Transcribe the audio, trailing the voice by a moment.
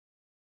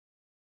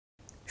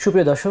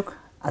সুপ্রিয় দর্শক,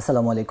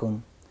 আসসালামু আলাইকুম।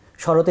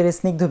 শরতের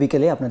স্নিগ্ধ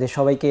বিকেলে আপনাদের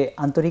সবাইকে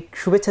আন্তরিক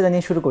শুভেচ্ছা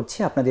জানিয়ে শুরু করছি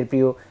আপনাদের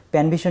প্রিয়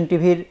প্যানভিশন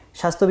টিভির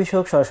স্বাস্থ্য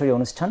বিষয়ক সরাসরি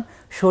অনুষ্ঠান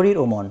শরীর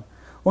ও মন।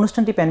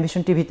 অনুষ্ঠানটি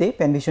প্যানভিশন টিভিতে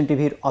প্যানভিশন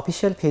টিভির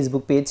অফিসিয়াল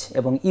ফেসবুক পেজ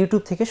এবং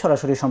ইউটিউব থেকে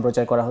সরাসরি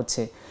সম্প্রচার করা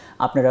হচ্ছে।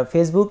 আপনারা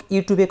ফেসবুক,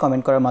 ইউটিউবে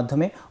কমেন্ট করার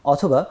মাধ্যমে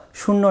অথবা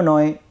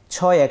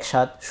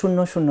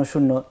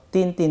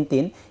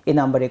 096170000333 এই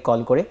নাম্বারে কল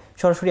করে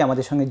সরাসরি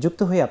আমাদের সঙ্গে যুক্ত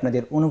হয়ে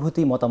আপনাদের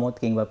অনুভূতি, মতামত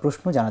কিংবা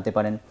প্রশ্ন জানাতে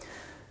পারেন।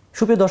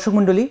 সুপ্রিয় দর্শক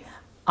মণ্ডলী,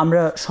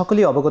 আমরা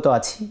সকলেই অবগত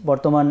আছি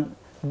বর্তমান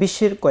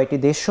বিশ্বের কয়েকটি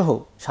দেশসহ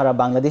সারা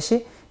বাংলাদেশে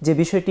যে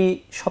বিষয়টি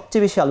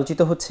সবচেয়ে বেশি আলোচিত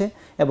হচ্ছে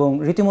এবং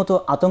রীতিমতো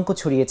আতঙ্ক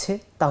ছড়িয়েছে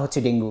তা হচ্ছে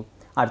ডেঙ্গু।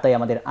 আর তাই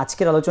আমাদের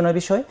আজকের আলোচনার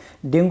বিষয়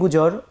ডেঙ্গু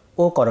জ্বর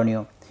ও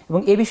করণীয়। এবং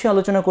এ বিষয়ে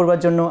আলোচনা করবার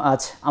জন্য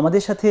আজ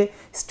আমাদের সাথে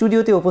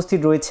স্টুডিওতে উপস্থিত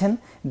রয়েছেন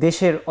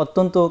দেশের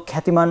অত্যন্ত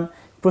খ্যাতিমান,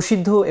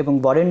 প্রসিদ্ধ এবং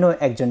বরেণ্য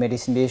একজন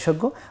মেডিসিন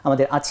বিশেষজ্ঞ,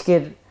 আমাদের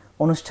আজকের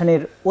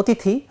অনুষ্ঠানের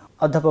অতিথি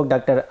অধ্যাপক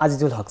ডাক্তার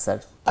আজিজুল হক স্যার।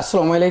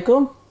 আসসালামু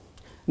আলাইকুম,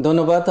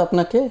 ধন্যবাদ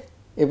আপনাকে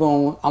এবং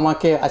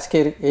আমাকে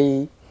আজকের এই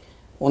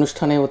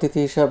অনুষ্ঠানে অতিথি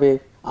হিসাবে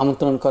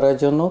আমন্ত্রণ করার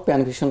জন্য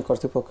প্যানভিশন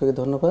কর্তৃপক্ষকে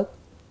ধন্যবাদ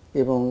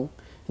এবং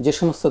যে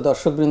সমস্ত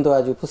দর্শকবৃন্দ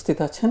আজ উপস্থিত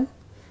আছেন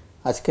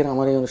আজকের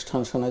আমার এই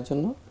অনুষ্ঠান শোনার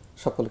জন্য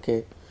সকলকে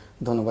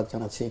ধন্যবাদ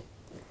জানাচ্ছি।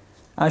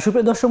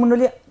 সুপ্রিয় দর্শক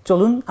মণ্ডলী,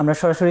 চলুন আমরা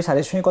সরাসরি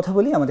স্যারের সঙ্গে কথা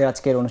বলি। আমাদের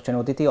আজকের অনুষ্ঠানের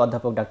অতিথি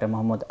অধ্যাপক ডাক্তার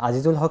মোহাম্মদ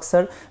আজিজুল হক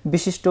স্যার,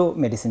 বিশিষ্ট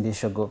মেডিসিন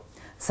বিশেষজ্ঞ।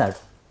 স্যার,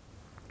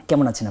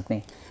 কেমন আছেন আপনি?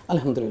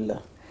 আলহামদুলিল্লাহ।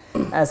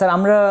 স্যার,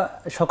 আমরা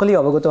সকলেই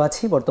অবগত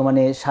আছি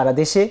বর্তমানে সারা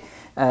দেশে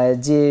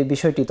যে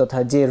বিষয়টি তথা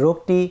যে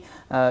রোগটি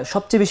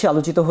সবচেয়ে বেশি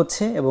আলোচিত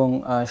হচ্ছে এবং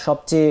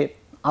সবচেয়ে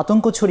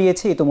আতঙ্ক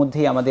ছড়িয়েছে,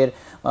 ইতোমধ্যেই আমাদের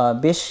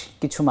বেশ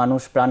কিছু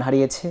মানুষ প্রাণ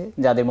হারিয়েছে,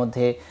 যাদের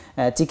মধ্যে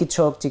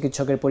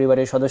চিকিৎসকের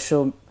পরিবারের সদস্য,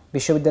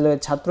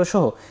 বিশ্ববিদ্যালয়ের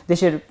ছাত্রসহ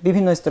দেশের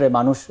বিভিন্ন স্তরের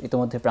মানুষ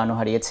ইতোমধ্যে প্রাণ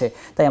হারিয়েছে।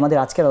 তাই আমাদের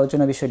আজকের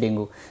আলোচনা বিষয়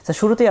ডেঙ্গু। স্যার,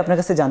 শুরুতেই আপনার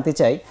কাছে জানতে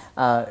চাই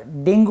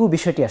ডেঙ্গু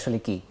বিষয়টি আসলে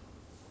কি?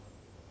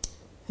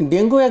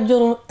 ডেঙ্গু এক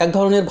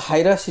ধরনের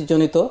ভাইরাস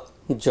জনিত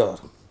জ্বর।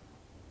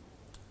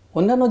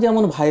 অন্যান্য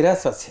যেমন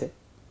ভাইরাস আছে,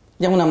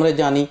 যেমন আমরা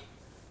জানি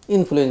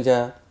ইনফ্লুয়েঞ্জা,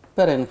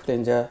 প্যারা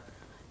ইনফ্লুয়েঞ্জা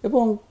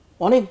এবং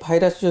অনেক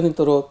ভাইরাস জনিত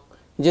রোগ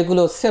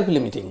যেগুলো সেলফ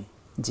লিমিটিং।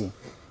 জি,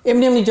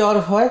 এমনি জ্বর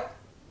হয়,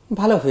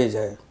 ভালো হয়ে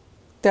যায়,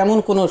 তেমন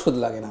কোনো ওষুধ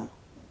লাগে না।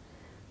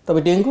 তবে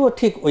ডেঙ্গুও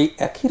ঠিক ওই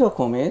একই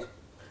রকমের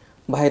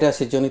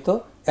ভাইরাসের জনিত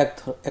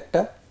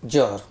একটা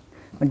জ্বর।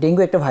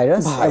 ডেঙ্গু একটা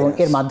ভাইরাস এবং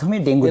এর মাধ্যমে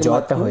ডেঙ্গু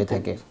জ্বরটা হয়ে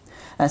থাকে।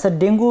 স্যার,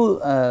 ডেঙ্গু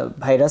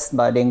ভাইরাস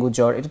বা ডেঙ্গু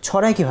জ্বর এটা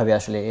ছড়ায় কিভাবে?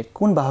 আসলে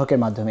কোন বাহকের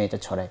মাধ্যমে এটা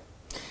ছড়ায়?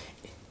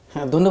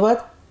 হ্যাঁ, ধন্যবাদ।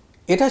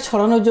 এটা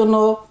ছড়ানোর জন্য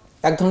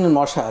এক ধরনের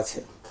মশা আছে,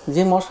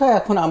 যে মশা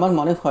এখন আমার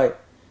মনে হয়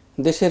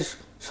দেশের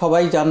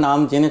সবাই যার নাম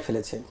জেনে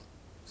ফেলেছে,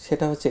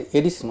 সেটা হচ্ছে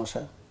এডিস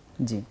মশা।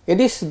 জি,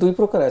 এডিস দুই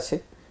প্রকার আছে,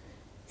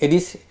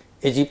 এডিস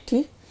ইজিপ্টি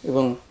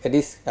এবং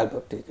এডিস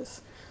অ্যালবুটিকাস।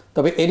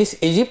 তবে এডিস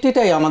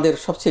ইজিপ্টিটাই আমাদের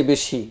সবচেয়ে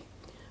বেশি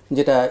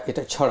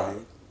এটা ছড়ায়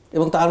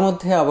এবং তার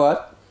মধ্যে আবার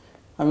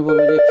আমি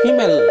বলবো যে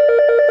ফিমেল।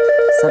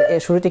 স্যার,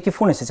 এর শুরুতে একটি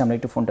ফোন এসেছে, আমরা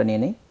একটু ফোনটা নিয়ে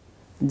নিই।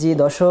 জি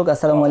দর্শক,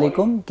 আসসালামু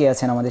আলাইকুম, কে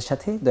আছেন আমাদের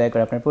সাথে? দয়া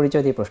করে আপনার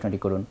পরিচয় দিয়ে প্রশ্নটি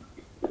করুন।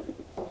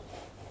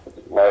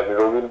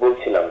 রবিউল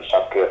বলছিলাম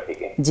সাতক্ষীরা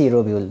থেকে। জি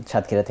রবিউল,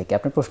 সাতক্ষীরা থেকে,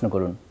 আপনি প্রশ্ন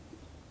করুন।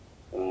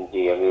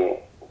 জি, আমি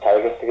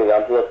স্যারের কাছ থেকে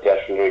জানতে চাচ্ছি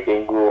আসলে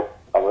ডেঙ্গু,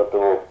 আমরা তো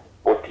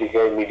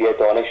পত্রিকায়,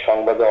 মিডিয়াতে অনেক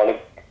সংবাদে অনেক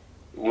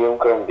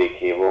নিয়মকানুন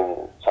দেখি এবং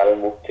স্যারের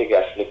মুখ থেকে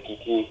আসলে কি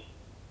কি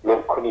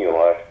লক্ষণীয়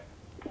আর।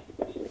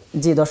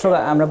 জি দর্শক,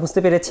 আমরা বুঝতে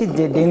পেরেছি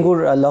যে ডেঙ্গুর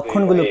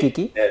লক্ষণগুলো কি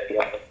কি।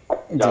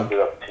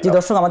 জি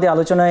দর্শক, আমাদের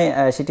আলোচনায়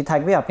সেটি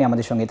থাকবে, আপনি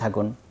আমাদের সঙ্গে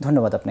থাকুন।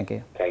 ধন্যবাদ আপনাকে।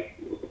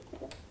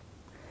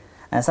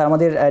 স্যার,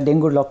 আমাদের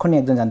ডেঙ্গুর লক্ষণ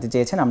নিয়ে একজন জানতে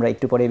চেয়েছেন, আমরা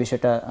একটু পরে এই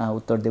বিষয়টা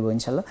উত্তর দেবো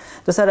ইনশাল্লাহ।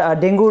 তো স্যার,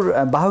 ডেঙ্গুর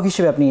বাহক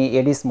হিসেবে আপনি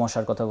এডিস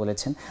মশার কথা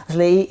বলেছেন।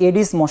 আসলে এই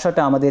এডিস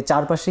মশাটা আমাদের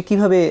চারপাশে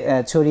কিভাবে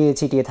ছড়িয়ে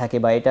ছিটিয়ে থাকে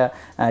বা এটা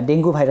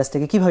ডেঙ্গু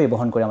ভাইরাসটাকে কিভাবে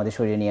বহন করে আমাদের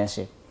শরীরে নিয়ে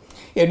আসে?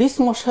 এডিস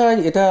মশা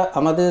এটা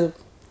আমাদের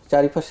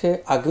চারিপাশে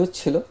আগেও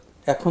ছিল,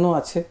 এখনও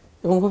আছে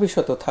এবং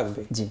ভবিষ্যতেও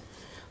থাকবে। জি,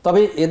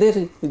 তবে এদের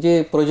যে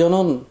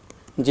প্রজনন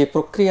যে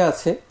প্রক্রিয়া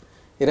আছে,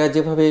 এরা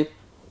যেভাবে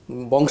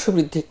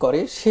বংশবৃদ্ধি করে,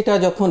 সেটা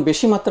যখন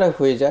বেশি মাত্রায়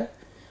হয়ে যায়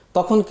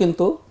তখন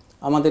কিন্তু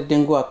আমাদের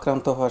ডেঙ্গু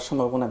আক্রান্ত হওয়ার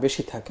সম্ভাবনা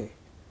বেশি থাকে।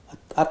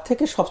 তার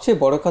থেকে সবচেয়ে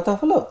বড় কথা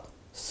হলো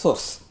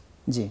সোর্স।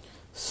 জি,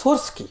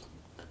 সোর্স কি?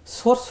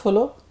 সোর্স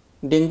হলো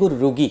ডেঙ্গুর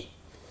রোগী।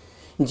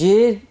 যে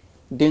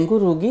ডেঙ্গু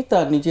রোগী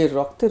তার নিজের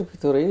রক্তের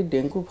ভিতরে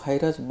ডেঙ্গু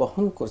ভাইরাস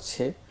বহন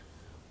করছে,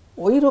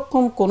 ওই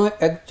রকম কোনো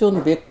একজন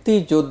ব্যক্তি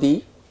যদি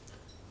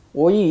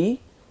ওই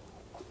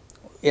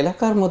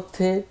এলাকার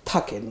মধ্যে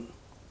থাকেন,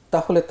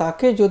 তাহলে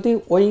তাকে যদি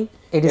ওই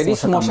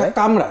এডিস মশা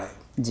কামড়ায়,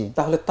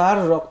 তাহলে তার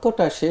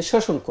রক্তটা সে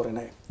শোষণ করে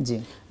নেয়। জি,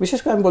 বিশেষ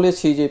করে আমি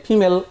বলেছি যে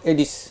ফিমেল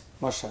এডিস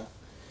মশা,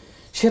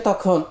 সে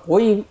তখন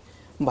ওই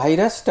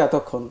ভাইরাসটা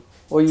তখন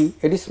ওই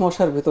এডিস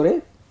মশার ভিতরে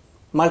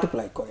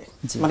মাল্টিপ্লাই করে,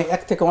 মানে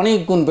এক থেকে অনেক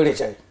গুণ বেড়ে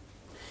যায়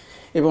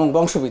এবং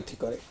বংশবৃদ্ধি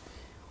করে।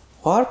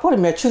 হওয়ার পর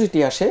ম্যাচুরিটি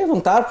আসে এবং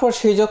তারপর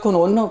সে যখন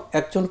অন্য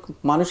একজন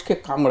মানুষকে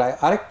কামড়ায়,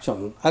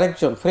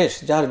 আরেকজন ফ্রেশ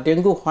যার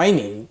ডেঙ্গু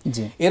হয়নি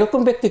এরকম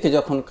ব্যক্তিকে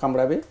যখন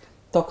কামড়াবে,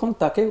 তখন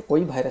তাকে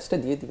ওই ভাইরাসটা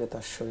দিয়ে দিবে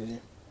তার শরীরে।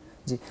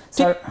 জি ঠিক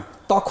স্যার,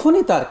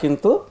 তখনই তার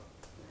কিন্তু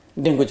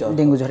ডেঙ্গু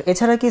জ্বর।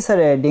 এছাড়া কি স্যার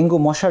ডেঙ্গু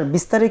মশার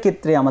বিস্তারের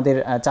ক্ষেত্রে আমাদের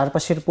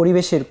চারপাশের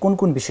পরিবেশের কোন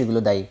কোন বিষয়গুলো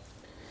দায়ী?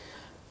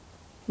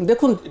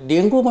 দেখুন,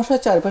 ডেঙ্গু মশার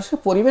চারপাশের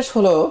পরিবেশ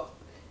হলো,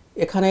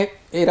 এখানে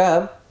এরা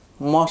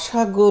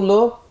মশাগুলো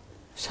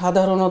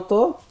সাধারণত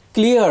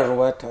ক্লিয়ার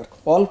ওয়াটার,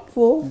 অল্প,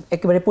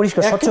 একেবারে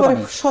পরিষ্কার স্বচ্ছ একেবারে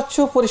পানি। স্বচ্ছ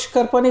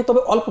পরিষ্কার পানি,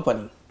 তবে অল্প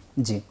পানি।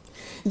 জি,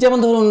 যেমন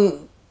ধরুন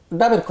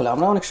ডাবের খোলা,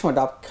 আমরা অনেক সময়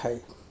ডাব খাই,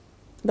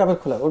 ডাবের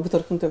খোলা ওর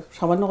ভিতর কিন্তু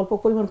সামান্য অল্প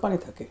পরিমাণ পানি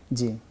থাকে।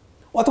 জি,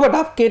 অথবা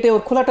ডাব কেটে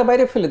ওর খোলাটা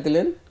বাইরে ফেলে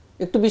দিলেন,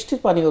 একটু বৃষ্টির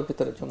পানি ওর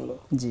ভিতরে জমলো,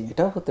 জি,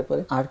 এটাও হতে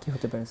পারে। আর কি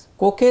হতে পারে?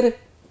 কোকের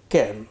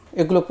ক্যান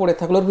এগুলো পড়ে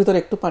থাকলে ওর ভিতরে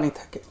একটু পানি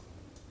থাকে।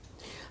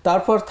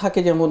 তারপর থাকে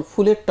যেমন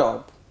ফুলের টব,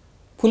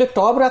 ফুলের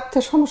টব রাখতে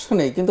সমস্যা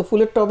নেই, কিন্তু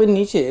ফুলের টবের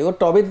নিচে, ওর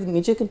টবের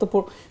নিচে কিন্তু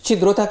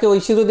ছিদ্র থাকে, ওই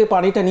ছিদ্র দিয়ে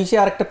পানিটা নিচে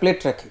আর একটা প্লেট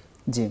রাখে।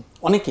 জি,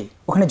 অনেকেই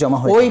ওখানে জমা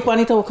হয়, ওই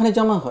পানিটা ওখানে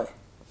জমা হয়,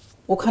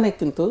 ওখানে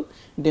কিন্তু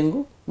ডেঙ্গু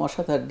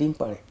মশা তার ডিম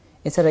পাড়ে।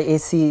 এছাড়া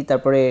এসি,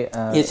 তারপরে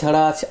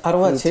এছাড়া আছে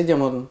আরও আছে,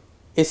 যেমন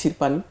এসির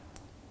পানি,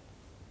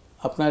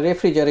 আপনার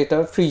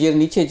রেফ্রিজারেটর, ফ্রিজের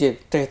নিচে যে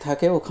ট্রে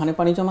থাকে ওখানে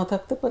পানি জমা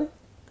থাকতে পারে,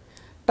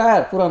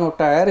 টায়ার, পুরানো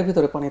টায়ারের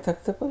ভিতরে পানি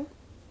থাকতে পারে,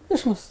 এই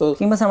সমস্ত।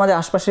 কিংবা আমাদের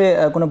আশপাশে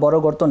কোনো বড়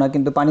গর্ত না,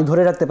 কিন্তু পানি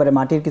ধরে রাখতে পারে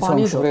মাটির কিছু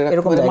অংশ,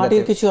 এরকম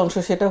মাটির কিছু অংশ,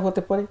 সেটা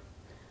হতে পারে।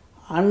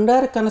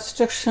 আন্ডার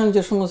কনস্ট্রাকশন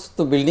যে সমস্ত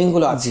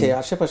বিল্ডিংগুলো আছে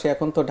আশেপাশে,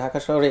 এখন তো ঢাকা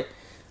শহরে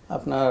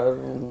আপনার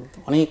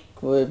অনেক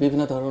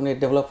বিভিন্ন ধরনের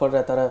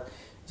ডেভেলপাররা তারা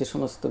যে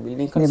সমস্ত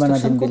বিল্ডিং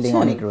কনস্ট্রাকশন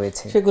অনেক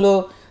রয়েছে, সেগুলো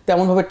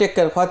তেমনভাবে টেক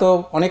কেয়ার, হয়তো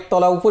অনেক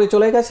তলা উপরে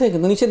চলে গেছে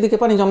কিন্তু নিচের দিকে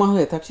পানি জমা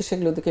হয়ে থাকছে,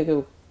 সেগুলো দিকে কেউ,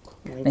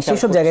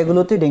 সেসব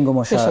জায়গাগুলোতে ডেঙ্গু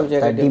মশা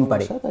তার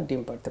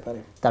ডিম পাড়তে পারে।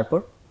 তারপর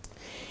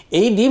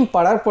এই ডিম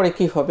পাড়ার পরে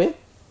কি হবে,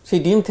 সেই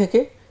ডিম থেকে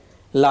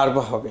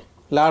লার্ভা হবে,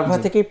 লার্ভা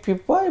থেকে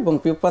পিউপা, এবং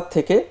পিউপার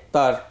থেকে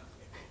তার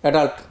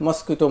অ্যাডাল্ট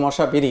মসকিটো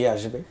মশা বেরিয়ে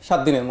আসবে 7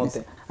 দিনের মধ্যে।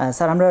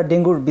 স্যার, আমরা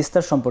ডেঙ্গুর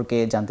বিস্তার সম্পর্কে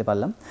জানতে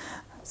পারলাম।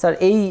 স্যার,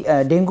 এই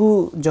ডেঙ্গু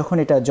যখন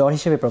এটা জ্বর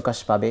হিসেবে প্রকাশ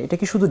পাবে, এটা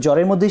কি শুধু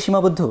জ্বরের মধ্যেই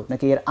সীমাবদ্ধ,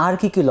 নাকি এর আর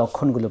কি কি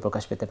লক্ষণগুলো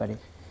প্রকাশ পেতে পারে,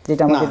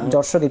 যেটা আমাদের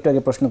দর্শক একটু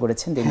আগে প্রশ্ন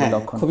করেছেন ডেঙ্গু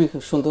লক্ষণ? খুবই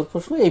সুন্দর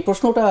প্রশ্ন, এই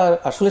প্রশ্নটা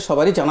আসলে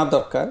সবারই জানার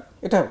দরকার,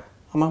 এটা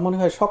আমার মনে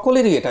হয়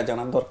সকলেরই এটা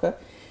জানার দরকার,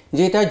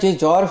 যে এটা যে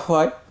জ্বর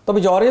হয়, তবে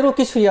জ্বরেরও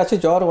কিছুই আছে,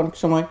 জ্বর অনেক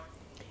সময়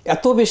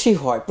এত বেশি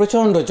হয়,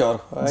 প্রচণ্ড জ্বর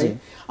হয়,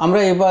 আমরা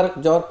এবার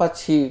জ্বর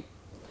পাচ্ছি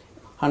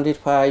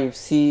 105,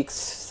 6,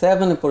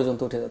 7 পর্যন্ত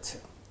উঠে যাচ্ছে।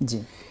 জি,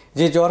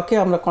 যে জ্বরকে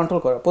আমরা কন্ট্রোল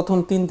করা প্রথম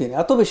 3 দিন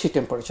এত বেশি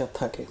টেম্পারেচার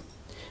থাকে,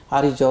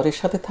 আর এই জ্বরের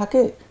সাথে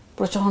থাকে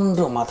প্রচণ্ড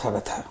মাথা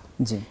ব্যথা।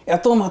 জি,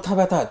 এত মাথা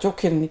ব্যথা,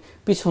 চোখের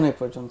পিছনে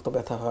পর্যন্ত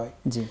ব্যথা হয়,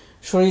 জি,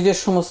 শরীরের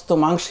সমস্ত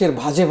মাংসের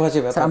ভাঁজে ভাঁজে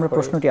ব্যথা। আমরা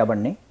প্রশ্নটি আবার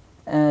নেই।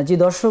 জি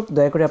দর্শক,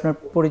 দয়া করে আপনার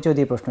পরিচয়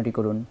দিয়ে প্রশ্নটি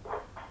করুন।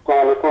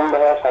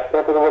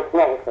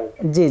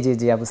 জি জি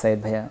জি, আবু সাইদ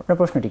ভাইয়া, আপনার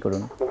প্রশ্নটি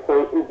করুন।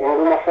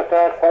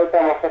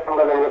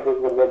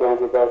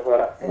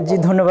 জি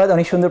ধন্যবাদ,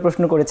 অনেক সুন্দর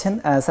প্রশ্ন করেছেন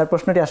স্যার।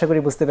 প্রশ্নটি আশা করি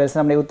বুঝতে পেরেছেন,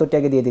 আমরা এই উত্তরটি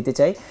আগে দিয়ে দিতে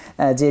চাই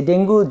যে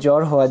ডেঙ্গু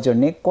জ্বর হওয়ার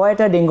জন্য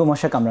কয়টা ডেঙ্গু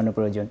মশা কামড়ানো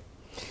প্রয়োজন?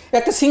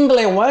 একটা সিঙ্গেল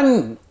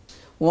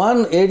ওয়ান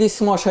এডিস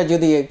মশা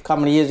যদি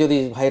কামড়িয়ে যদি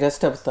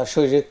ভাইরাসটা তার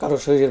কারো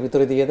শরীরের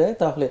ভিতরে দিয়ে দেয়,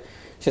 তাহলে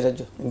সেটা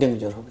ডেঙ্গু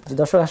জ্বর হবে।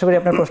 দর্শক, আশা করি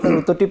আপনার প্রশ্নের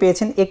উত্তরটি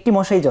পেয়েছেন। একটি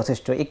মশাই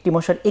যথেষ্ট, একটি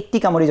মশার একটি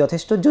কামড়ই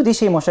যথেষ্ট, যদি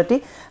সেই মশাটি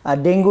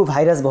ডেঙ্গু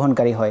ভাইরাস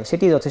বহনকারী হয়,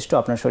 সেটি যথেষ্ট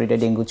আপনার শরীরে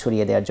ডেঙ্গু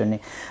ছড়িয়ে দেওয়ার জন্য।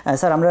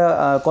 স্যার, আমরা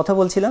কথা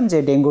বলছিলাম যে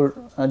ডেঙ্গুর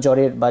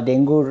জ্বরের বা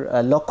ডেঙ্গুর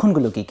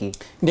লক্ষণগুলো কি কি?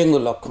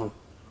 ডেঙ্গুর লক্ষণ,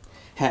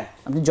 হ্যাঁ,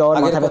 আপনি জ্বর,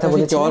 মাথা ব্যথা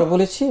বলেছেন। জ্বর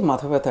বলেছি,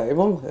 মাথা ব্যথা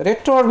এবং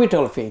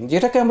রেট্রোঅরবিটাল পেইন,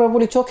 যেটাকে আমরা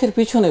বলি চোখের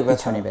পিছনে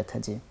ব্যথা।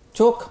 জি,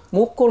 চোখ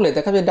মুখ করলে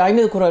দেখা যায়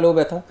ডাইনে ঘোরালেও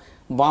ব্যথা,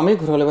 বামে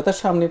ঘোরালেও ব্যথা,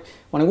 সামনে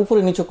মানে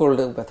উপরে নিচে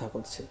করলেও ব্যথা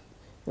করছে,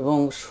 এবং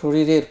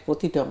শরীরের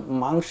প্রতিটা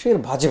মাংসের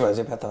ভাঁজে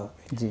ভাঁজে ব্যথা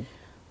হবে। জি,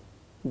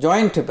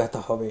 জয়েন্টে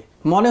ব্যথা হবে,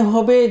 মনে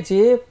হবে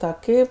যে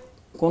তাকে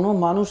কোনো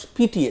মানুষ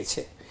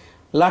পিটিয়েছে,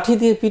 লাঠি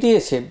দিয়ে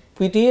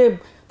পিটিয়ে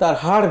তার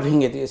হাড়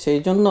ভেঙে দিয়েছে।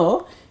 এই জন্য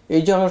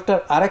এই জ্বরটার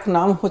আরেক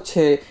নাম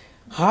হচ্ছে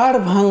হাড়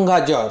ভাঙ্গা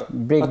জ্বর,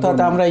 অর্থাৎ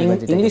আমরা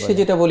ইংলিশে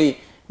যেটা বলি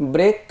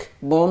ব্রেক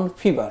বোন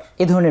ফিভার।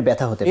 এই ধরনের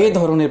ব্যথা হতে পারে, এই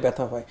ধরনের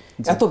ব্যথা হয়,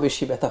 এত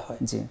বেশি ব্যথা হয়।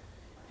 জি,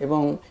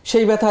 এবং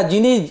সেই ব্যথা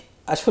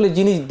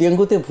যিনি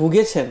ডেঙ্গুতে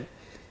ভুগেছেন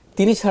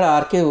তিনি ছাড়া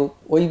আর কেউ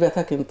ওই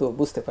ব্যথা কিন্তু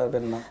বুঝতে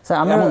পারবেন না। স্যার,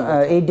 আমরা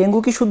এই ডেঙ্গু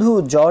কি শুধু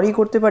জ্বরই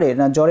করতে পারে,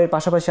 না জ্বরের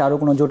পাশাপাশি আরো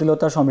কোনো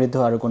জটিলতা সমৃদ্ধ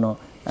আরো কোনো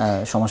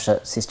সমস্যা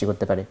সৃষ্টি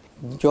করতে পারে?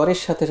 জ্বরের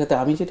সাথে সাথে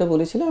আমি যেটা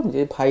বলেছিলাম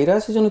যে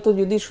ভাইরাস জনিত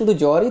যদি শুধু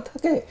জ্বরই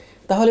থাকে,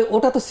 তাহলে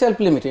ওটা তো সেলফ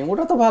লিমিটিং,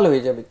 ওটা তো ভালো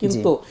হয়ে যাবে,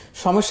 কিন্তু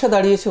সমস্যা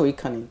দাঁড়িয়েছে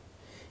ওইখানেই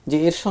যে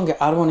এর সঙ্গে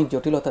আরো অনেক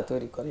জটিলতা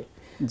তৈরি করে।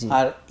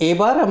 আর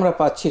এবার আমরা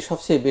পাচ্ছি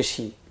সবচেয়ে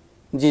বেশি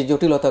যে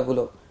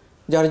জটিলতাগুলো,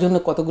 যার জন্য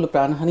কতগুলো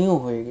প্রাণহানিও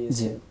হয়ে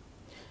গিয়েছে।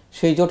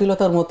 সেই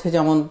জটিলতার মধ্যে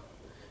যেমন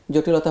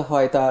জটিলতা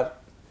হয় তার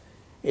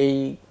এই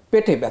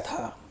পেটে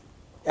ব্যথা,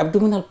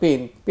 অ্যাবডোমিনাল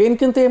পেন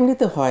কিন্তু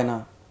এমনিতে হয় না,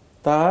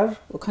 তার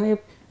ওখানে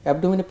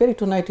অ্যাবডোমিনে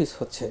পেরিটোনাইটিস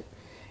হচ্ছে,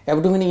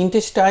 অ্যাবডোমিনে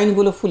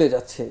ইন্টেস্টাইনগুলো ফুলে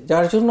যাচ্ছে,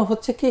 যার জন্য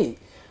হচ্ছে কি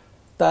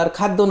তার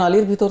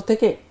খাদ্যনালীর ভিতর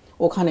থেকে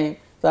ওখানে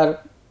তার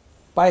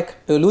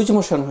লুজ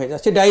মোশন হয়ে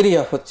যাচ্ছে,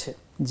 ডায়রিয়া হচ্ছে,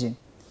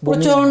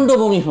 প্রচণ্ড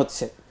বমি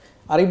হচ্ছে।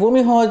 আর এই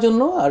বমি হওয়ার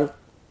জন্য আর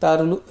তার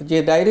যে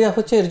ডায়রিয়া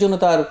হচ্ছে এর জন্য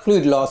তার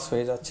ফ্লুইড লস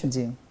হয়ে যাচ্ছে।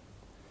 জি।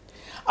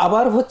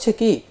 আবার হচ্ছে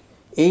কি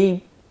এই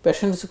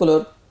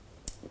পেশেন্টসগুলোর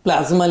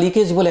প্লাজমা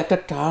লিকেজ বলে একটা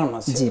টার্ম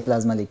আছে। জি,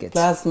 প্লাজমা লিকেজ।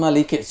 প্লাজমা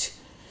লিকেজ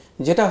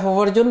যেটা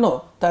হওয়ার জন্য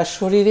তার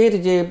শরীরের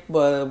যে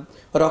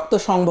রক্ত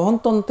সংবহন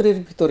তন্ত্রের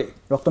ভিতরে,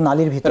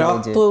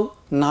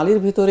 রক্তনালীর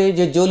ভিতরে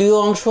যে জলীয়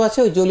অংশ আছে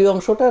ওই জলীয়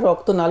অংশটা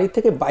রক্তনালীর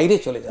থেকে বাইরে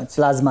চলে যাচ্ছে,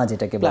 প্লাজমা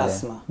যেটাকে বলে।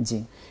 প্লাজমা। জি।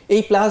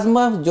 এই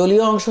প্লাজমা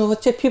জলীয় অংশ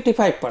হচ্ছে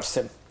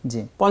 55%।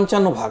 জি।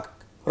 55%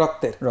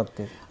 রক্তের।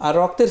 আর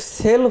রক্তের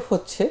সেল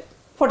হচ্ছে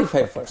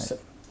 45%।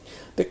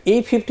 তো এই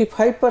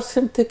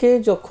 55% থেকে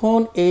যখন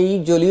এই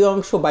জলীয়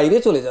অংশ বাইরে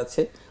চলে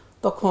যাচ্ছে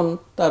তখন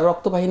তার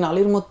রক্তবাহী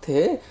নালীর মধ্যে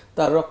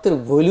তার রক্তের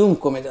ভলিউম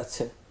কমে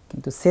যাচ্ছে,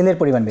 কিন্তু সেলের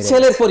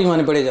পরিমাণ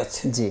বেড়ে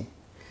যাচ্ছে। জি।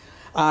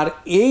 আর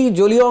এই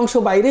জলীয় অংশ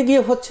বাইরে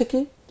গিয়ে হচ্ছে কি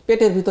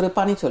পেটের ভিতরে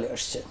পানি চলে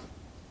আসছে,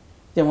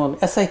 যেমন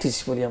অ্যাসাইটিস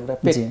বলি আমরা,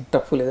 পেটটা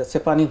ফুলে যাচ্ছে,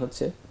 পানি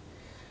হচ্ছে।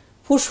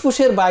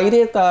 ফুসফুসের বাইরে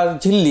তার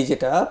ঝিল্লি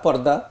যেটা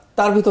পর্দা,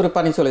 তার ভিতরে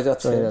পানি চলে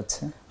যাচ্ছে।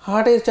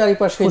 হার্টের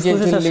চারিপাশে যে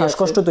ঝিল্লি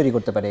শ্বাসকষ্ট তৈরি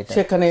করতে পারে,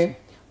 সেখানে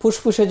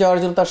ফুসফুসে যাওয়ার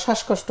জন্য তার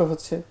শ্বাসকষ্ট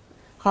হচ্ছে।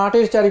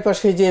 হার্টের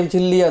চারিপাশে যে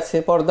ঝিল্লি আছে,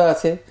 পর্দা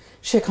আছে,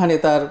 সেখানে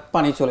তার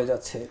পানি চলে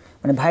যাচ্ছে।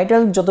 মানে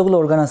ভাইটাল যতগুলো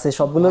অর্গান আছে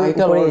সবগুলো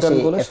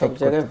সব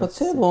জায়গায়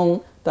হচ্ছে, এবং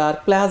তার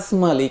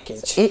প্লাজমা লিকেজ।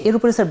 এর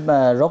উপরে স্যার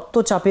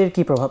রক্তচাপের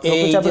কি প্রভাব,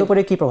 রক্তচাপের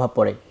উপরে কি প্রভাব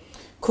পড়ে?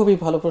 খুবই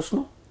ভালো প্রশ্ন।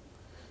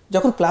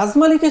 যখন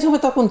প্লাজমা লিকেজ হবে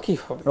তখন কি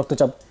হবে?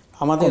 রক্তচাপ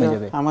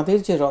আমাদের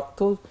যে রক্ত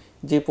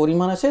যে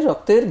পরিমাণ আছে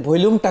রক্তের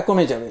ভলিউমটা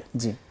কমে যাবে।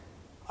 জি।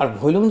 আর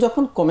ভলিউম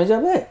যখন কমে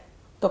যাবে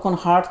তখন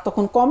হার্ট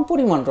তখন কম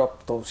পরিমাণ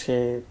রক্ত সে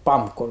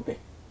পাম্প করবে।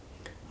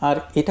 আর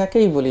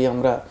এটাকেই বলি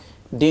আমরা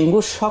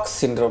dengue shock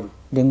syndrome.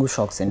 Dengue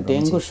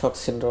shock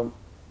syndrome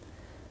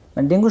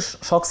মানে ডেঙ্গু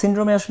শক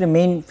সিনড্রোমে আসলে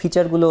মেইন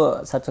ফিচারগুলো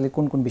স্যার তাহলে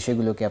কোন কোন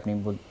বিষয়গুলোকে আপনি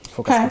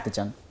ফোকাস করতে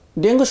চান?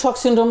 ডেঙ্গু শক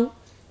সিনড্রোম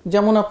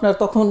যেমন আপনার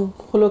তখন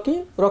হলো কি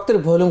রক্তের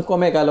ভলিউম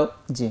কমে গেল।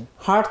 জি।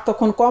 হার্ট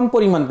তখন কম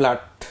পরিমাণ ব্লাড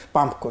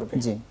পাম্প করবে।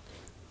 জি।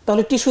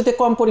 তাহলে টিস্যুতে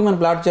কম পরিমাণ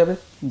ব্লাড যাবে।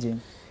 জি।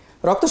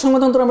 রক্ত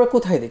সংবেদনতন্ত্র আমরা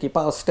কোথায় দেখি?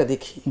 পালসটা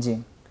দেখি। জি।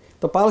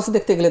 তো পালস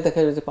দেখতে গেলে দেখা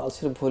যায় যে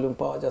পালসের ভলিউম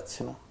পাওয়া যাচ্ছে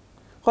না,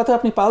 হয়তো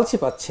আপনি পালসই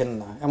পাচ্ছেন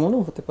না, এমনও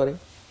হতে পারে।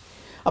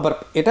 আবার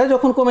এটা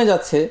যখন কমে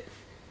যাচ্ছে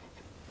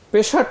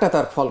প্রেশারটা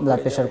তার ফল, ব্লাড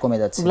প্রেশার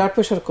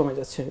কমে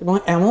যাচ্ছে। এবং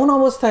এমন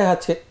অবস্থায়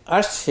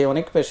আসছে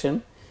অনেক পেশেন্ট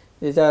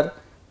যে যার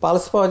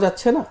পালস পাওয়া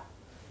যাচ্ছে না,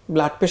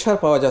 ব্লাড প্রেশার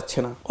পাওয়া যাচ্ছে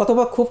না,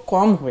 অথবা খুব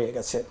কম হয়ে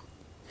গেছে।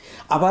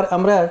 আবার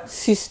আমরা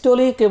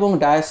সিস্টোলিক এবং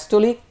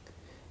ডায়াস্টোলিক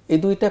এই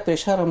দুইটা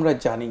প্রেশার আমরা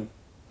জানি,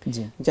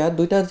 যার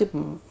দুইটার যে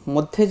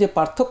মধ্যে যে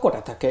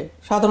পার্থক্যটা থাকে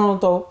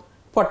সাধারণত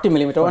 40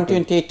 মিলিমিটার,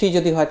 120/80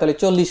 যদি হয় তাহলে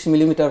 40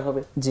 মিলিমিটার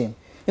হবে। জি।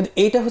 কিন্তু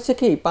এইটা হচ্ছে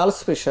কি পালস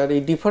প্রেশার,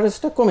 এই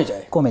ডিফারেন্সটা কমে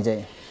যায়।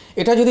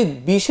 এটা যদি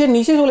 20-এর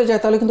নিচে চলে যায়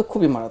তাহলে কিন্তু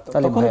খুবই মারাত্মক,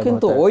 তখন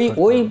কিন্তু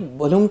ওই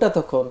ভলিউমটা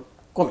তখন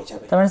কমে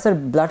যাবে। তার মানে স্যার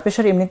ব্লাড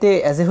প্রেশার এমনিতে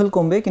অ্যাজ এ হোল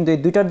কমবে, কিন্তু এই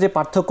দুইটার যে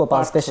পার্থক্য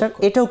পালস প্রেশার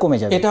এটাও কমে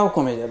যাবে।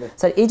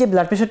 স্যার এই যে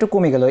ব্লাড প্রেশারটা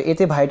কমে গেল,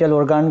 এতে ভাইটাল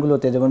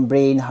অর্গানগুলোতে যেমন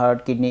ব্রেইন, হার্ট,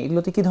 কিডনি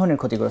এগুলোতে কি ধরনের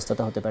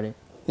ক্ষতিগ্রস্ততা হতে পারে?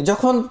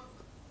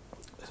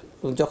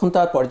 যখন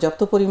তার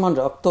পর্যাপ্ত পরিমাণ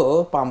রক্ত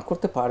পাম্প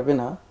করতে পারবে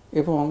না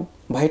এবং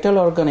ভাইটাল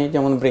অর্গানে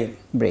যেমন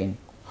ব্রেন,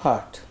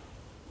 হার্ট,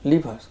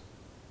 লিভার,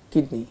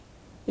 কিডনি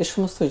এ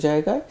সমস্ত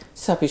জায়গায়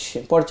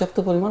সাফিসিয়েন্ট পর্যাপ্ত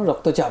পরিমাণ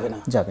রক্ত যাবে না।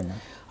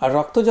 আর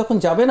রক্ত যখন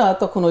যাবে না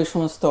তখন ওই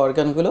সমস্ত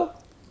অর্গানগুলো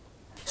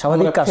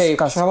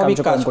স্বাভাবিক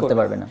কাজ করতে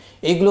পারবে না।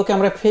 এইগুলোকে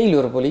আমরা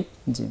ফেইলিওর বলি।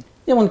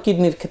 যেমন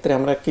কিডনির ক্ষেত্রে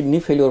আমরা কিডনি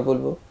ফেলিওর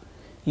বলবো,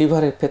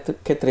 লিভারের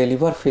ক্ষেত্রে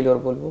লিভার ফেলিওর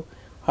বলবো,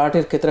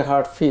 হার্টের ক্ষেত্রে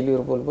হার্ট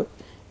ফেলিওর বলবো,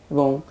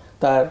 এবং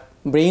তার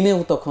ব্রেইনেও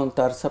তখন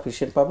তার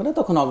সাফিসিয়েন্ট পাবে না,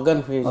 তখন অজ্ঞান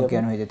হয়ে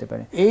যেতে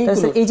পারে।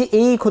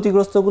 এই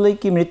ক্ষতিগ্রস্তগুলোই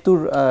কি মৃত্যুর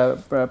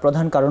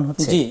প্রধান কারণ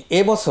হচ্ছে? জি,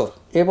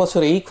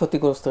 এবছর এই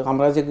ক্ষতিগ্রস্ত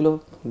আমরা যেগুলো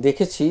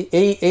দেখেছি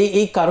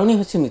এই কারণই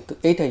হচ্ছে মৃত্যু,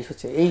 এইটাই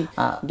হচ্ছে এই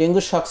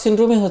ডেঙ্গু শক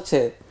সিনড্রোমই হচ্ছে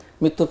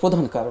মৃত্যুর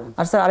প্রধান কারণ।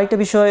 আর স্যার আরেকটা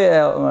বিষয়,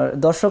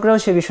 দর্শকরাও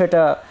সে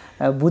বিষয়টা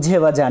বুঝে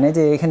বা জানে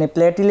যে এখানে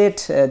প্ল্যাটিলেট,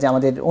 যে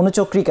আমাদের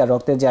অনুচক্রিকা,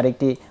 রক্তের যে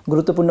আরেকটি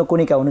গুরুত্বপূর্ণ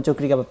কণিকা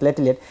অনুচক্রিকা বা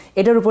প্ল্যাটিলেট,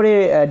 এটার উপরে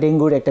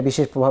ডেঙ্গুর একটা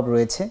বিশেষ প্রভাব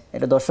রয়েছে।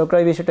 এটা দর্শকরা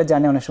এই বিষয়টা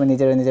জানে, অনেক সময়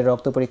নিজের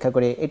রক্ত পরীক্ষা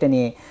করে এটা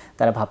নিয়ে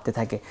তারা ভাবতে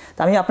থাকে। তো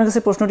আমি আপনার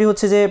কাছে প্রশ্নটি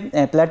হচ্ছে যে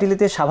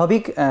প্ল্যাটিলেটের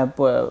স্বাভাবিক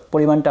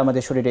পরিমাণটা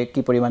আমাদের শরীরে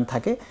কি পরিমাণ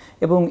থাকে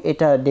এবং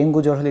এটা ডেঙ্গু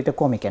জ্বর হলে এটা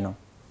কমে কেন?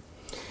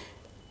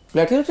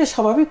 প্ল্যাটিলেটের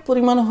স্বাভাবিক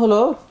পরিমাণ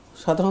হলো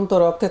সাধারণত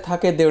রক্তে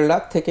থাকে 1.5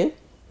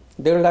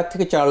 লাখ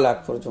থেকে 4 লাখ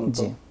পর্যন্ত।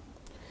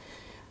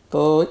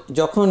 তো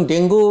যখন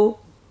ডেঙ্গু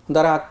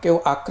দ্বারা কেউ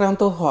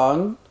আক্রান্ত হন,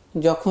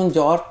 যখন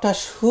জ্বরটা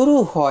শুরু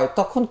হয়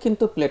তখন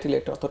কিন্তু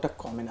প্লেটিলেট অতটা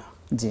কমে না।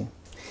 জি,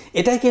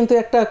 এটাই কিন্তু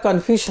একটা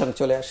কনফিউশন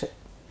চলে আসে।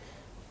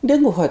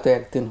 ডেঙ্গু হয়তো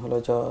একদিন হলো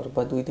জ্বর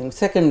বা 2 দিন,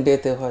 সেকেন্ড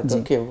ডেতে হয়তো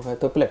কেউ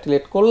হয়তো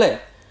প্লেটিলেট করলে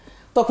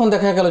তখন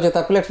দেখা গেল যে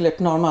তার প্লেটিলেট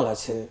নর্মাল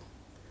আছে,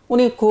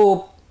 উনি খুব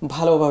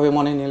ভালোভাবে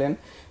মনে নিলেন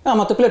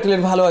আমার তো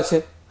প্লেটিলেট ভালো আছে,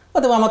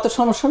 অথবা আমার তো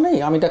সমস্যা নেই,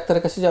 আমি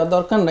ডাক্তারের কাছে যাওয়ার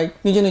দরকার নাই,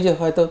 নিজে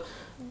হয়তো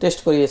টেস্ট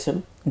করিয়েছেন।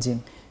 জি,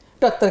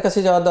 ডাক্তারের কাছে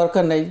যাওয়ার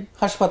দরকার নেই,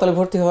 হাসপাতালে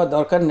ভর্তি হওয়ার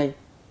দরকার নেই।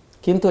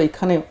 কিন্তু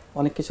এখানে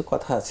অনেক কিছু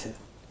কথা আছে।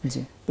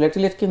 জি,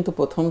 প্লেটিলেট কিন্তু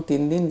প্রথম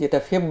 3 দিন, যেটা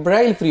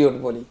ফেব্রাইল পিরিয়ড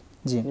বলি,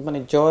 জি মানে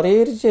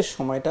জ্বরের যে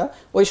সময়টা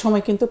ওই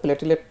সময় কিন্তু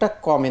প্লেটলেটটা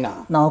কমে না,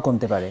 নাও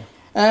কমতে পারে।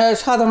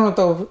 সাধারণত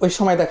ওই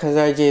সময় দেখা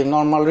যায় যে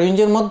নর্মাল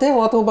রেঞ্জের মধ্যে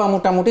অথবা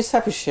মোটামুটি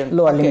সাফিসিয়েন্ট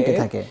লোয়ার লিমিটে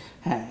থাকে।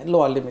 হ্যাঁ,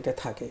 লোয়ার লিমিটে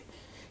থাকে,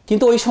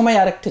 কিন্তু ওই সময়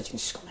আরেকটা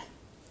জিনিস কমে।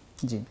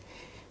 জি,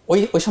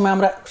 ওই সময়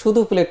আমরা শুধু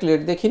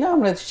প্লেটলেট দেখি না,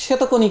 আমরা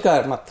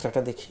শ্বেতকণিকার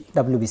মাত্রাটা দেখি,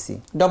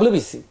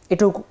 ডব্লিউবিসি।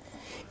 এটাও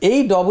এই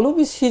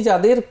ডব্লিউবিসি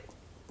যাদের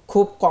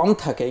খুব কম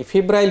থাকে এই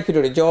ফেব্রাইল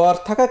পিরিয়ডে জ্বর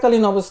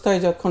থাকাকালীন অবস্থায়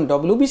যখন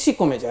ডব্লিউবিসি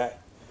কমে যায়,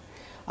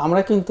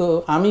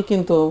 আমি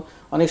কিন্তু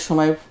অনেক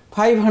সময়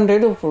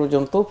 500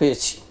 পর্যন্ত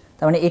পেয়েছি।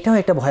 তার মানে এটাও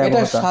একটা ভয়াবহতা।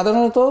 এটা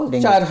সাধারণত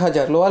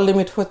 4000, লোয়ার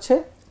লিমিট হচ্ছে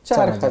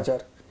 4000,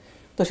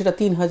 তো সেটা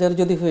 3000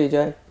 যদি হয়ে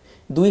যায়,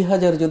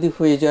 2000 যদি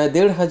হয়ে যায়,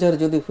 1500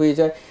 যদি হয়ে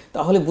যায়,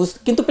 তাহলে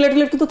কিন্তু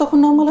প্লেটলেট কিন্তু তখন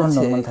নরমাল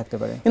থাকতে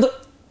পারে। কিন্তু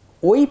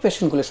ওই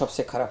পেশেন্টগুলো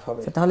সবচেয়ে খারাপ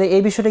হবে। তাহলে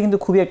এই বিষয়টা কিন্তু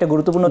খুবই একটা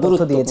গুরুত্বপূর্ণ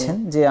তথ্য দিয়েছেন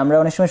যে আমরা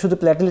অনেক সময় শুধু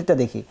প্লেটলেটটা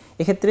দেখি,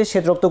 এক্ষেত্রে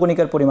শ্বেত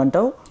রক্তকণিকার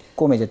পরিমাণটাও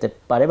কমে যেতে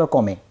পারে বা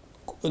কমে।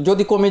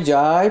 যদি কমে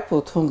যায়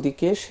প্রথম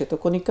দিকে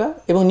শ্বেতকণিকা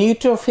এবং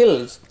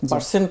নিউট্রোফিলস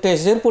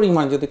পার্সেন্টেজের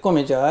পরিমাণ যদি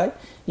কমে যায়,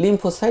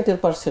 লিম্ফোসাইটের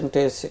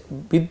পার্সেন্টেজ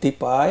বৃদ্ধি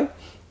পায়,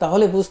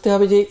 তাহলে বুঝতে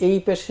হবে যে এই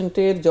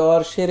পেশেন্টের জ্বর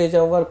সেরে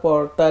যাওয়ার পর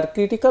তার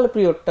ক্রিটিক্যাল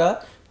পিরিয়ডটা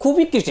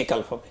খুবই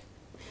ক্রিটিক্যাল হবে,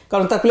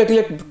 কারণ তার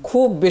প্লেটলেট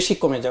খুব বেশি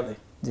কমে যাবে।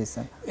 জি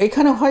স্যার।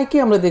 এখানে হয় কি,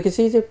 আমরা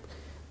দেখেছি যে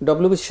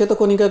ডব্লিউবিসি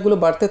শ্বেতকণিকাগুলো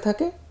বাড়তে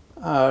থাকে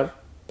আর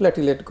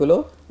প্লেটলেটগুলো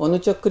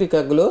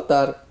অনুচক্রিকাগুলো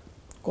তার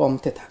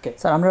কমতে থাকে।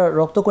 স্যার, আমরা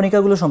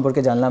রক্তকণিকাগুলো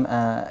সম্পর্কে জানলাম,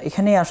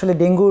 এখানে আসলে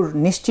ডেঙ্গুর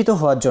নিশ্চিত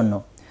হওয়ার জন্য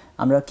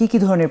আমরা কি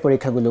ধরনের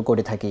পরীক্ষাগুলো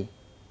করে থাকি?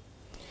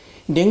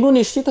 ডেঙ্গু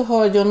নিশ্চিত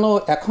হওয়ার জন্য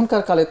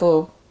এখনকার কালে তো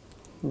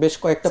বেশ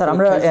কয়েকটা। স্যার,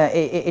 আমরা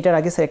এটার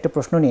আগে স্যার একটা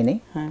প্রশ্ন নিয়ে নিই।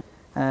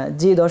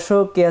 জি,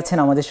 দর্শক কে আছেন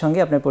আমাদের সঙ্গে,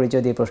 আপনার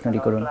পরিচয় দিয়ে প্রশ্নটি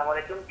করুন। আসসালামু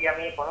আলাইকুম, জি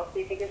আমি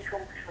বনশ্রী থেকে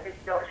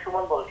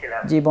সুমন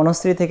বলছিলাম। জি,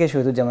 বনশ্রী থেকে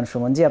শহীদুজ্জামান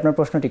সুমন, জি আপনার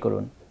প্রশ্নটি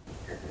করুন।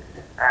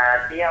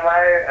 জি,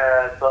 আমার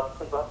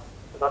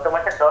গত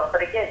মাসের 10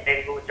 তারিখে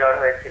ডেঙ্গু জ্বর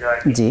হয়েছিল আর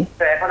কি। জি।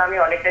 তো এখন আমি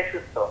অনেকটাই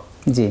সুস্থ।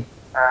 জি।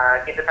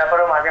 কিন্তু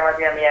তারপরেও মাঝে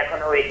মাঝে আমি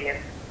এখনো উইকনেস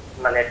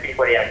মানে ফিল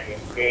করি আর কি,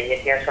 যে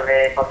এটি আসলে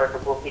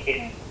কতটুকু কি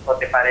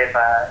হতে পারে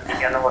বা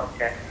কেন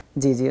হচ্ছে।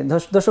 জি জি,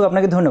 দর্শক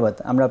আপনাকে ধন্যবাদ,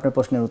 আমরা আপনার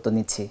প্রশ্নের উত্তর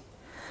নিচ্ছি।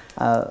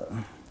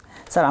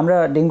 স্যার, আমরা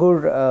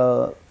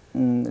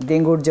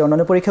ডেঙ্গুর যে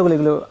অন্যান্য পরীক্ষাগুলো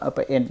এগুলো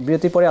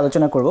বিরতির পরে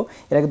আলোচনা করব।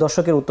 এর আগে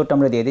দর্শকের উত্তরটা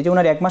আমরা দিয়ে দিই যে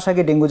ওনার 1 মাস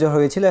আগে ডেঙ্গু জ্বর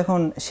হয়েছিল, এখন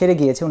সেরে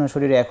গিয়েছে, ওনার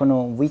শরীরে এখনও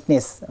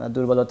উইকনেস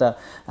দুর্বলতা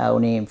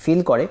উনি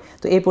ফিল করে।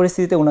 তো এই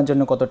পরিস্থিতিতে ওনার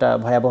জন্য কতটা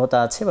ভয়াবহতা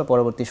আছে বা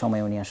পরবর্তী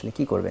সময়ে উনি আসলে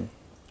কি করবেন?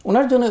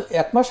 ওনার জন্য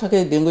 1 মাস আগে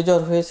ডেঙ্গু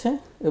জ্বর হয়েছে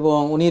এবং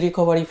উনি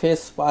রিকভারি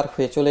ফেজ পার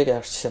হয়ে চলে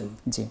আসছেন।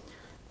 জি।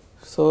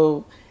 সো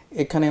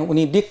এখানে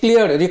উনি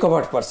ডিক্লেয়ার্ড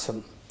রিকভার্ড পারসন।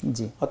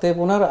 জি। অতএব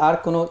ওনার আর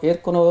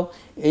কোনো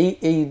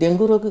এই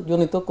ডেঙ্গু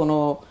রোগজনিত কোনো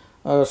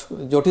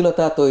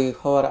জটিলতা তৈরি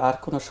হওয়ার আর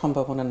কোনো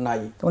সম্ভাবনা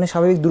নাই। উনি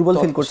স্বাভাবিক দুর্বল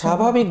ফিল করছেন।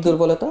 স্বাভাবিক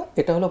দুর্বলতা,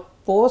 এটা হলো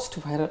post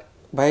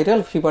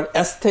viral fever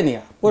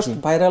asthenia. Post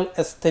viral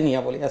asthenia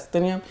বলি।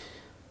 অ্যাস্থেনিয়া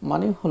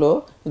মানে হলো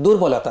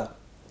দুর্বলতা,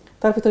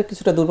 তার ভিতরে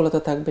কিছুটা দুর্বলতা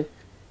থাকবে,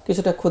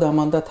 কিছুটা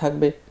ক্ষুধা-মন্দা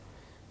থাকবে,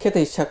 খেতে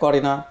ইচ্ছা করে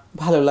না,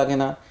 ভালো লাগে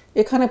না।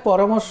 এখানে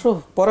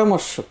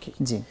পরামর্শ কি?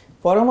 জি।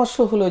 পরামর্শ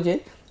হলো যে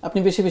আপনি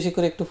বেশি বেশি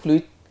করে একটু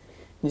ফ্লুইড,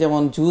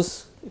 যেমন জুস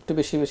একটু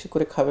বেশি বেশি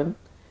করে খাবেন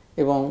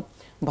এবং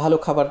ভালো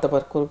খাবার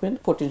দাবার করবেন,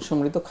 প্রোটিন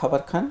সমৃদ্ধ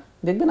খাবার খান,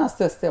 দেখবেন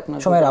আস্তে আস্তে আপনার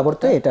সময়ের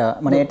আবর্তে এটা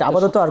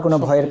আপাতত আর কোনো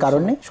ভয়ের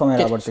কারণ নেই, সময়ের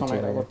আবর্তে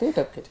চলে যাবে।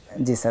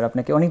 জি স্যার,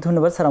 আপনাকে অনেক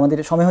ধন্যবাদ। স্যার, আমাদের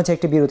সময় হচ্ছে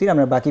একটি বিরতির,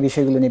 আমরা বাকি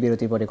বিষয়গুলো নিয়ে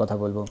বিরতির পরে কথা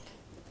বলবো।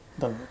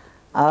 ধন্যবাদ।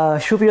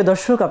 সুপ্রিয়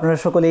দর্শক, আপনারা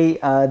সকলেই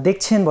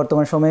দেখছেন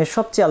বর্তমান সময়ে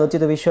সবচেয়ে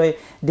আলোচিত বিষয়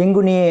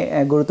ডেঙ্গু নিয়ে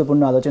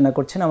গুরুত্বপূর্ণ আলোচনা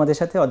করছেন আমাদের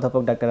সাথে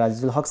অধ্যাপক ডাক্তার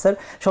আজিজুল হক স্যার।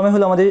 সময়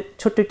হলো আমাদের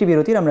ছোট্ট একটি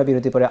বিরতির, আমরা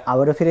বিরতির পরে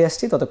আবারও ফিরে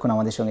আসছি, ততক্ষণ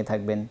আমাদের সঙ্গে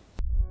থাকবেন।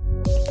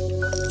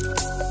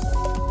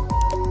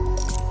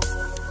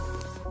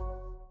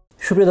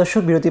 সুপ্রিয়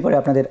দর্শক, বিরতির পরে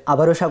আপনাদের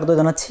আবারও স্বাগত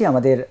জানাচ্ছি।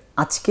 আমাদের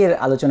আজকের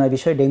আলোচনার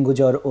বিষয় ডেঙ্গু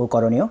জ্বর ও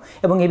করণীয়,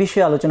 এবং এই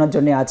বিষয়ে আলোচনার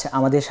জন্য আজ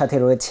আমাদের সাথে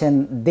রয়েছেন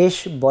দেশ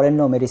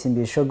বরেণ্য মেডিসিন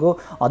বিশেষজ্ঞ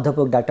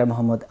অধ্যাপক ডাক্তার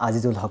মোহাম্মদ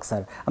আজিজুল হক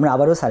স্যার। আমরা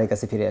আবারও স্যারের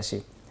কাছে ফিরে আসি।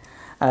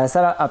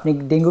 স্যার, আপনি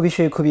ডেঙ্গু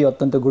বিষয়ে খুবই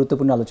অত্যন্ত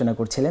গুরুত্বপূর্ণ আলোচনা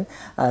করছিলেন।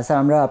 স্যার,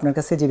 আমরা আপনার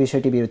কাছে যে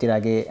বিষয়টি বিরতির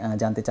আগে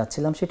জানতে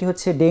চাচ্ছিলাম সেটি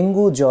হচ্ছে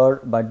ডেঙ্গু জ্বর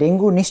বা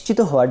ডেঙ্গু নিশ্চিত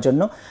হওয়ার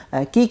জন্য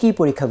কি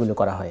পরীক্ষাগুলো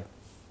করা হয়?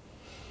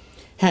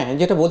 হ্যাঁ,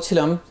 যেটা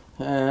বলছিলাম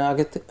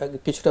আগে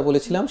কিছুটা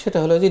বলেছিলাম, সেটা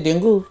হলো যে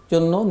ডেঙ্গুর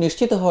জন্য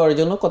নিশ্চিত হওয়ার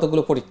জন্য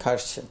কতগুলো পরীক্ষা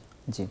আসছে।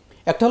 জি।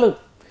 একটা হলো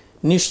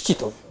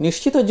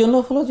নিশ্চিতের জন্য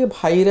হলো যে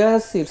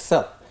ভাইরাস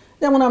ইটসেলফ,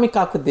 যেমন আমি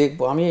কাউকে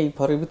দেখবো, আমি এই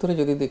ঘরের ভিতরে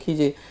যদি দেখি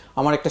যে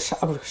আমার একটা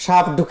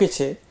সাপ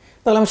ঢুকেছে,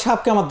 তাহলে আমি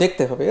সাপকে আমার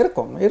দেখতে হবে,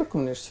 এরকম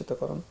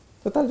নিশ্চিতকরণ।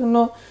 তো তার জন্য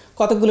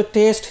কতগুলো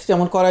টেস্ট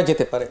যেমন করা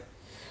যেতে পারে,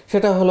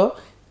 সেটা হলো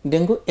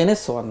ডেঙ্গু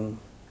NS1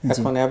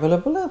 এখন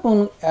অ্যাভেলেবল, এবং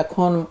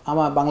এখন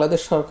আমার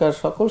বাংলাদেশ সরকার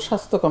সকল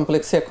স্বাস্থ্য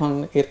কমপ্লেক্সে এখন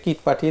এর কিট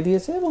পাঠিয়ে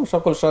দিয়েছে এবং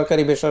সকল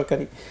সরকারি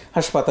বেসরকারি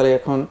হাসপাতালে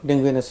এখন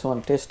ডেঙ্গু NS1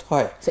 টেস্ট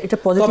হয়। এটা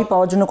পজিটিভ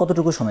পাওয়ার জন্য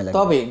কতটুকু সময় লাগে?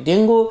 তবে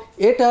ডেঙ্গু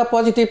এটা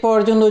পজিটিভ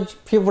পাওয়ার জন্য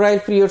ফেব্রুয়ারি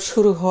পিরিয়ড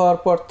শুরু হওয়ার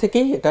পর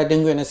থেকেই এটা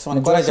ডেঙ্গু NS1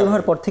 করা যাবে। শুরু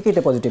হওয়ার পর থেকে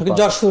এটা পজিটিভ,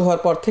 জ্বর শুরু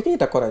হওয়ার পর থেকেই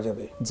এটা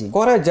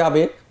করা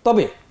যাবে।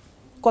 তবে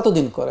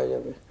কতদিন করা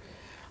যাবে?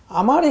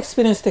 আমার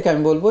এক্সপিরিয়েন্স থেকে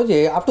আমি বলবো যে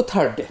up to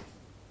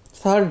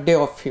third day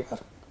of fever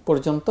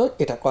পর্যন্ত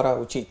এটা করা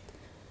উচিত।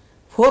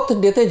 ফোর্থ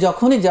ডেতে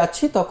যখনই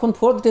যাচ্ছি তখন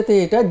ফোর্থ ডেতে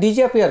এটা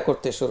ডিসঅ্যাপিয়ার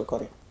করতে শুরু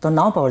করে, তো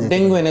নাও পাওয়া যায়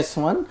ডেঙ্গু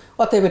NS1।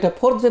 অতএব এটা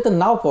ফোর্থ ডেতে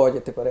নাও পাওয়া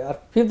যেতে পারে, আর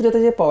ফিফথ ডেতে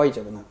যে পাওয়াই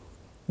যাবে না।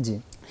 জি,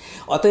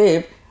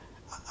 অতএব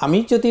আমি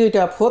যদি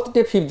এটা ফোর্থ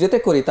ডে ফিফথ ডেতে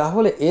করি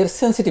তাহলে এর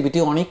সেন্সিটিভিটি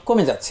অনেক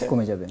কমে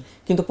যাবে,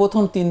 কিন্তু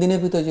প্রথম 3 দিনের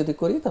ভিতরে যদি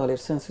করি তাহলে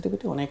এর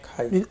সেন্সিটিভিটি অনেক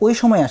হাই। ওই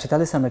সময় আসে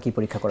তাহলে আমরা কি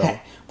পরীক্ষা করাবো? হ্যাঁ,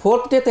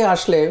 ফোর্থ ডেতে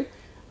আসলে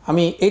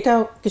আমি এটা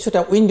কিছুটা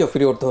উইন্ডো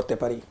পিরিয়ড ধরতে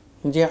পারি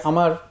যে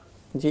আমার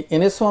যে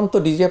NS1 তো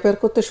ডিসঅ্যাপিয়ার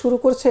করতে শুরু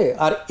করছে,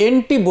 আর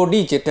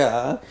অ্যান্টিবডি যেটা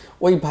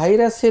ওই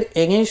ভাইরাসের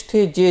এগেনস্টে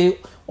যে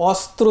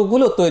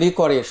অস্ত্রগুলো তৈরি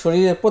করে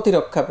শরীরের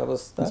প্রতিরক্ষা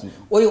ব্যবস্থা,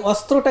 ওই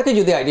অস্ত্রটাকে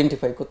যদি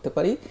আইডেন্টিফাই করতে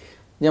পারি,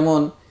 যেমন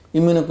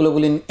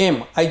ইমিউনোগ্লোবুলিন M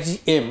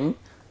IgM,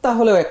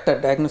 তাহলেও একটা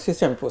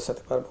ডায়াগনোসিসে আমি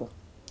পৌঁছাতে পারবো।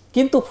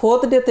 কিন্তু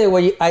ফোর্থ ডেতে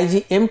ওই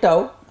IgMটাও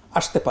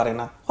আসতে পারে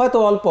না, হয়তো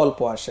অল্প অল্প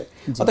আসে।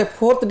 অর্থাৎ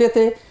ফোর্থ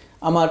ডেতে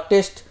আমার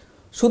টেস্ট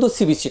শুধু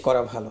CBC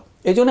করা ভালো।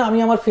 এই জন্য আমি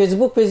আমার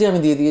ফেসবুক পেজে আমি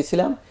দিয়ে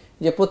দিয়েছিলাম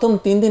যে প্রথম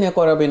 3 দিনে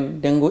করাবেন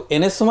ডেঙ্গু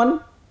NS1,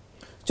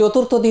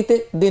 চতুর্থ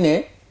দিনে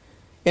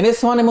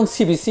NS1 এবং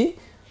CBC,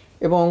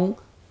 এবং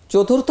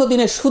চতুর্থ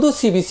দিনে শুধু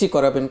CBC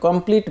করাবেন,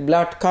 কমপ্লিট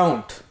ব্লাড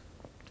কাউন্ট।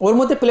 ওর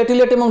মধ্যে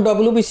প্লেটিলেট এবং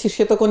WBC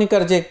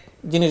শ্বেতকণিকার যে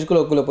জিনিসগুলো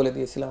ওগুলো বলে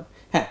দিয়েছিলাম।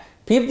 হ্যাঁ,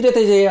 ফিফথ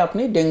ডেতে যেয়ে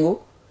আপনি ডেঙ্গু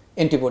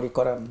অ্যান্টিবডি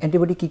করান।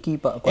 অ্যান্টিবডি কি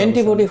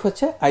অ্যান্টিবডি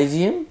হচ্ছে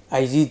IgM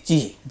IgG,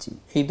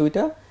 এই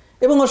দুইটা,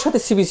 এবং ওর সাথে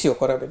CBCও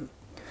করাবেন।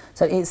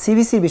 স্যার, এই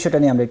সিবিসির বিষয়টা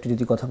নিয়ে আমরা একটু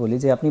যদি কথা বলি,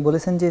 যে আপনি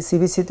বলেছেন যে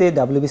সিবিসিতে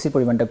WBCর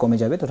পরিমাণটা কমে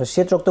যাবে, তো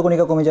শ্বেত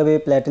রক্তকণিকা কমে যাবে,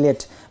 প্ল্যাটেলেট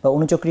বা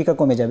অনুচক্রিকা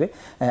কমে যাবে,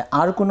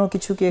 আর কোনো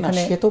কিছু কি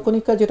এখানে?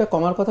 শ্বেতকণিকা যেটা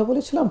কমার কথা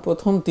বলেছিলাম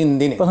প্রথম 3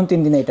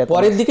 দিনে, এটা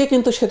পরের দিকে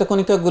কিন্তু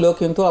শ্বেতকণিকাগুলো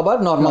কিন্তু আবার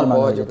নরমাল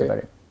হয়ে যেতে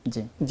পারে।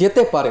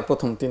 যেতে পারে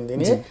প্রথম 3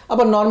 দিনে,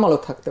 আবার নরমালও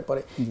থাকতে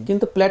পারে।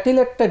 কিন্তু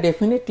প্ল্যাটিলেটটা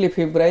ডেফিনেটলি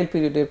ফেব্রাইল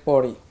পিরিয়ডের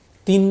পরেই,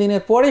 3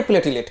 দিনের পরেই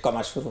প্ল্যাটিলেট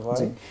কমা শুরু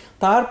হয়।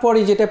 তারপরে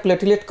যেটা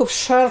প্ল্যাটিলেট খুব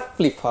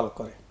শার্পলি ফল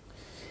করে,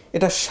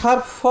 এটা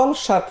শার্প ফল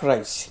শার্প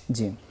রাইজ।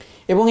 জি,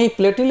 এবং এই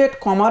প্লেটিলেট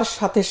কমার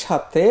সাথে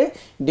সাথে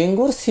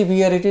ডেঙ্গুর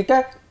সিভিয়ারিটিটা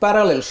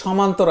প্যারালেল,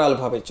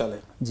 সমান্তরালভাবে চলে।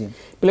 জি,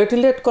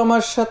 প্লেটিলেট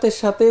কমার সাথে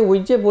সাথে ওই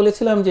যে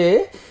বলেছিলাম যে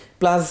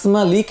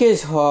প্লাজমা লিকেজ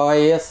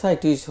হয়,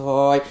 অ্যাসাইটিস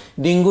হয়,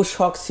 ডেঙ্গু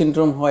শক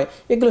সিনড্রোম হয়,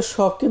 এগুলো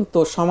সব কিন্তু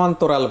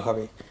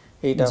সমান্তরালভাবে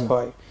এইটা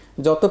হয়।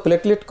 যত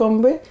প্লেটলেট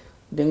কমবে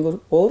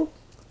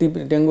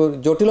ডেঙ্গুর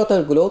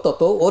জটিলতাগুলো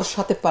তত ওর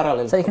সাথে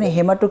প্যারালেল। স্যার, এখানে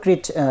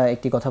হেমাটোক্রিট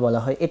একটি কথা বলা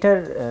হয়, এটার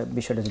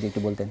বিষয়টা যদি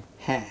একটু বলতেন।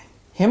 হ্যাঁ,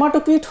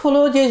 হেমাটোক্রিট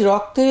হলো যে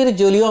রক্তের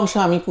জলীয় অংশ,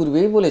 আমি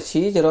পূর্বেই বলেছি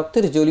যে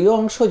রক্তের জলীয়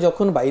অংশ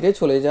যখন বাইরে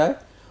চলে যায়,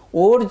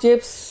 ওর যে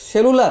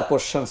সেলুলার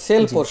পোর্শন,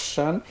 সেল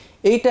পোর্শন,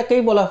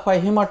 এইটাকেই বলা হয়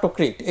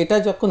হেমাটোক্রিট। এটা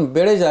যখন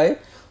বেড়ে যায়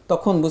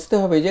তখন বুঝতে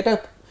হবে যে এটা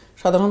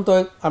সাধারণত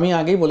আমি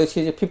আগেই বলেছি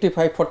যে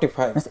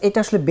 55-45, এটা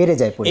আসলে বেড়ে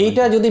যায়।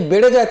 এইটা যদি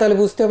বেড়ে যায় তাহলে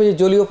বুঝতে হবে যে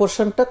জলীয়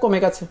পোর্শনটা কমে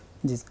গেছে।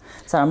 জি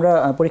স্যার, আমরা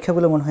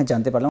পরীক্ষাগুলো মনে হয়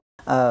জানতে পারলাম।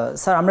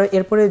 স্যার, আমরা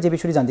এরপরে যে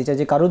বিষয়টি জানতে চাই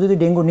যে কারো যদি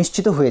ডেঙ্গু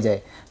নিশ্চিত হয়ে যায়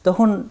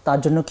তখন তার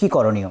জন্য কি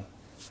করণীয়?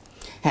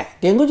 হ্যাঁ,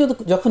 ডেঙ্গু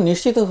যখন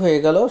নিশ্চিত হয়ে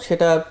গেল,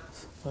 সেটা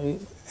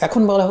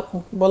এখন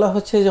বলা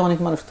হচ্ছে যে অনেক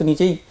মানুষ তো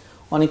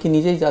অনেকে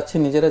নিজেই যাচ্ছেন,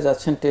 নিজেরা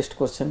যাচ্ছেন, টেস্ট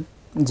করছেন,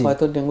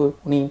 হয়তো ডেঙ্গু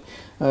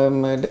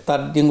তার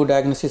ডেঙ্গু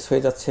ডায়াগনোসিস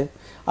হয়ে যাচ্ছে,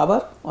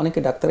 আবার অনেকে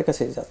ডাক্তারের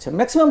কাছেই যাচ্ছেন,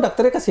 ম্যাক্সিমাম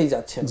ডাক্তারের কাছেই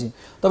যাচ্ছেন।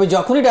 তবে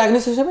যখনই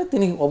ডায়াগনোসিস হবে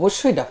তিনি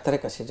অবশ্যই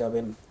ডাক্তারের কাছে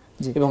যাবেন।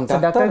 এবং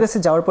ডাক্তারের কাছে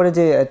যাওয়ার পরে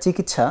যে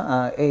চিকিৎসা,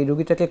 এই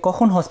রোগীটাকে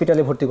কখন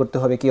হসপিটালে ভর্তি করতে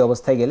হবে, কি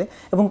অবস্থায় গেলে,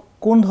 এবং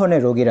কোন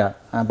ধরনের রোগীরা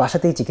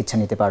বাসাতেই চিকিৎসা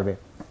নিতে পারবে,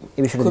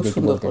 এই বিষয়টা খুব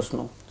সুন্দর প্রশ্ন।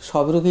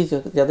 সব রোগী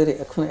যাদের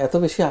এখন এত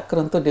বেশি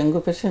আক্রান্ত ডেঙ্গু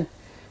পেশেন্ট,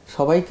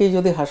 সবাইকেই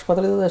যদি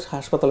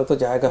হাসপাতালে তো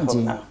জায়গা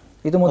হবে না।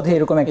 ইতিমধ্যে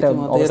এরকম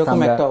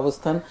একটা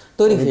অবস্থান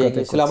তৈরি হয়ে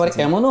গিয়েছিল। আবার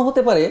এমনও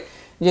হতে পারে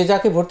যে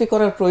যাকে ভর্তি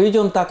করার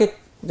প্রয়োজন তাকে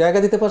জায়গা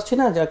দিতে পারছি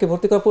না, যাকে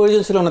ভর্তি করার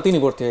প্রয়োজন ছিল না তিনি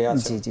ভর্তি হয়ে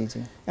আছেন,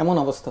 এমন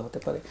অবস্থা হতে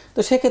পারে। তো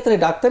সেক্ষেত্রে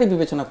ডাক্তারই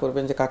বিবেচনা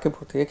করবেন যে কাকে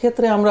ভর্তি।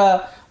 এক্ষেত্রে আমরা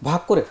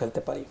ভাগ করে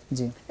ফেলতে পারি।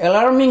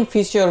 অ্যালার্মিং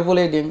ফিচার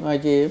বলে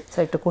যে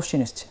স্যার একটা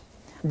কোশ্চেন এসছে।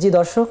 জি,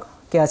 দর্শক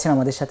কে আছেন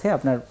আমাদের সাথে,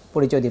 আপনার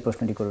পরিচয় দিয়ে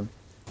প্রশ্নটি করুন।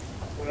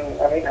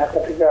 আমি ঢাকা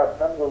থেকে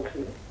আদনান বলছি।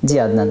 জি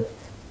আদনান।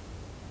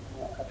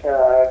 আচ্ছা,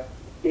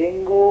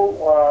 ডেঙ্গু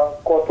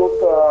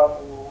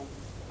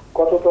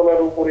কত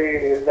তলার উপরে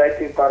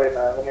যাইতে পারে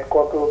না, মানে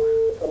কত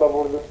তলা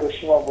পর্যন্ত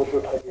সীমাবদ্ধ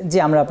থাকে? জি,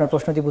 আমরা আপনার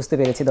প্রশ্নটি বুঝতে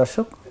পেরেছি।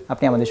 দর্শক,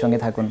 আপনি আমাদের সঙ্গে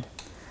থাকুন।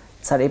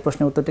 স্যার, এই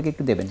প্রশ্নের উত্তরটাকে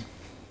একটু দেবেন।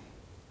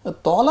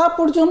 তলা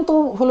পর্যন্ত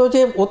হলো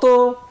যে ও তো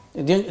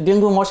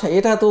ডেঙ্গু মশা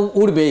এটা তো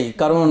উড়বেই,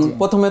 কারণ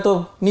প্রথমে তো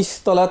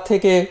নিচতলা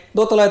থেকে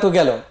দোতলায় তো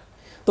গেল,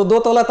 তো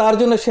দোতলা তার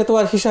জন্য সে তো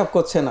আর হিসাব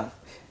করছে না।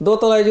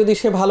 দোতলায় যদি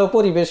সে ভালো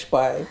পরিবেশ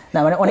পায় না,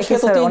 মানে অনেকে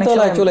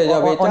তিনতলায় চলে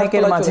যাবে।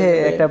 অনেকের মাঝে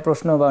একটা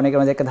প্রশ্ন বা অনেকের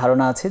মাঝে একটা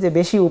ধারণা আছে যে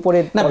বেশি উপরে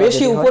না,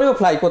 বেশি উপরেও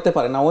ফ্লাই করতে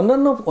পারে না।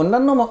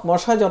 অন্যান্য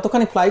মশা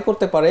যতখানি ফ্লাই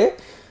করতে পারে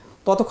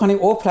ততখানি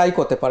ও ফ্লাই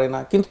করতে পারে না।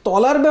 কিন্তু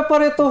তলার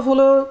ব্যাপারে তো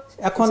হলো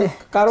এখন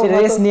কারো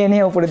রেস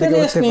নিয়ে উপরে দিকে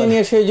উঠতে পারে,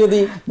 নিয়ে সে যদি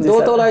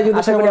দোতলায় যদি।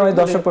 আশা করি আমাদের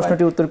দর্শক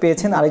প্রশ্নটির উত্তর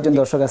পেয়েছেন। আরেকজন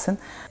দর্শক আছেন।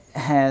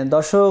 হ্যাঁ,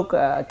 দর্শক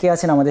কে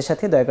আছেন আমাদের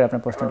সাথে, দয়া করে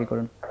আপনার প্রশ্নটি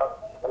করুন।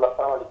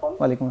 আসসালামু আলাইকুম।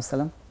 ওয়ালাইকুম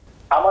আসসালাম।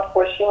 আমার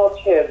কোশ্চেন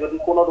হচ্ছে যদি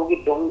কোনো রোগী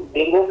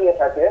ডেঙ্গু হয়ে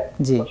থাকে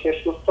তো সে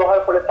সুস্থ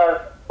হওয়ার পরে তার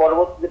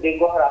পরবর্তীতে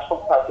ডেঙ্গু হওয়ার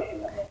আশঙ্কা আছে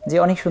কিনা? জি,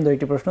 অনেক সুন্দর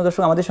একটি প্রশ্ন।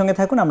 দর্শক আমাদের সঙ্গে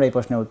থাকুন, আমরা এই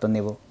প্রশ্নের উত্তর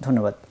নেব।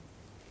 ধন্যবাদ।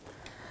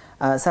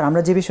 স্যার,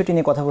 আমরা যে বিষয়টি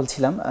নিয়ে কথা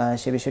বলছিলাম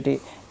সে বিষয়টি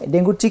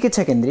ডেঙ্গুর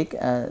চিকিৎসা কেন্দ্রিক।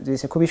 যদি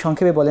খুবই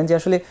সংক্ষেপে বলেন যে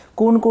আসলে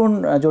কোন কোন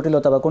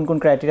জটিলতা বা কোন কোন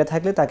ক্রাইটেরিয়া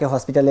থাকলে তাকে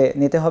হসপিটালে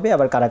নিতে হবে,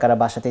 আবার কারা কারা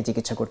বাসাতে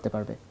চিকিৎসা করতে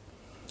পারবে?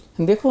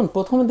 দেখুন,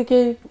 প্রথম দিকে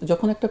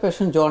যখন একটা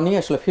পেশেন্ট জ্বর নিয়ে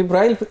আসলে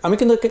ফিব্রাইল, আমি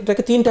কিন্তু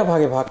এটাকে 3টা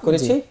ভাগে ভাগ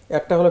করেছি।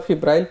 একটা হলো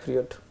ফিব্রাইল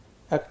পিরিয়ড,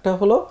 একটা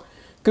হলো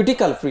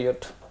ক্রিটিক্যাল পিরিয়ড,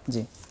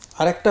 জি,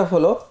 আর একটা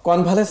হলো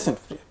কনভালেসেন্ট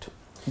পিরিয়ড।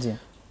 জি,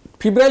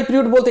 ফিব্রাইল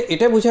পিরিয়ড বলতে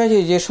এটা বোঝায়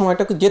যে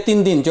সময়টা যে 3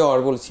 দিন জ্বর,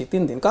 বলছি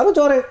 3 দিন, কারো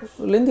জ্বরে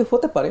লেন্দি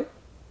হতে পারে।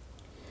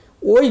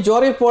 ওই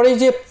জ্বরের পরে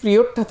যে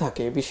পিরিয়ডটা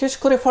থাকে, বিশেষ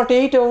করে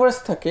 48 আওয়ার্স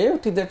থাকে,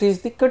 that is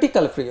the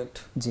critical period.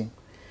 G,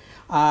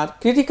 R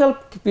critical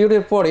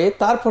পিরিয়ডের পরে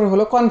তারপরে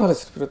হলো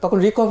কনভালেসেন্ট পিরিয়ড, তখন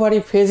রিকভারি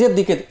ফেজের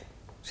দিকে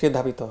সে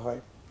ধাবিত হয়।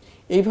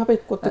 এইভাবে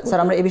করতে স্যার,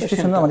 আমরা এই বিষয়টি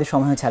শুনবো, আমাদের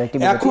সময় হচ্ছে আরেকটি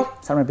বিরতি।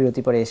 স্যার, আমরা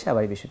বিরতি পরে এসে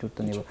আবার এই বিষয়টি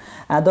উত্তর নেব।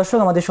 দর্শক,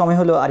 আমাদের সময়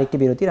হলো আরেকটি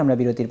বিরতির, আমরা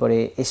বিরতির পরে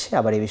এসে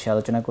আবার এই বিষয়ে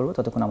আলোচনা করব।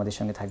 ততক্ষণ আমাদের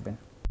সঙ্গে থাকবেন।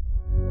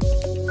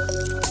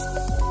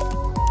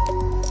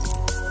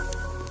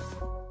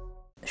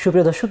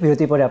 সুপ্রিয় দর্শক,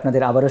 বিরতির পরে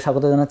আপনাদের আবারও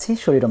স্বাগত জানাচ্ছি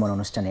শরীর ও মন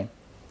অনুষ্ঠানে।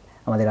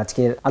 আমাদের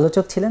আজকের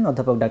আলোচক ছিলেন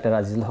অধ্যাপক ডাক্তার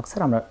আজিজুল হক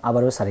স্যার। আমরা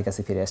আবারও স্যারের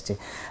কাছে ফিরে আসছি।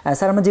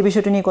 স্যার, আমরা যে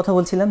বিষয়টি নিয়ে কথা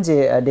বলছিলাম যে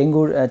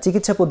ডেঙ্গুর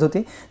চিকিৎসা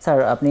পদ্ধতি, স্যার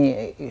আপনি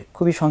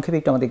খুবই সংক্ষেপে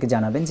একটু আমাদেরকে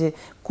জানাবেন যে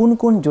কোন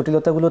কোন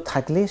জটিলতাগুলো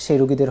থাকলে সেই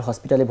রোগীদের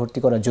হসপিটালে ভর্তি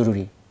করা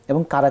জরুরি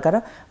এবং কারা কারা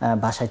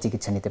বাসায়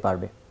চিকিৎসা নিতে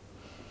পারবে?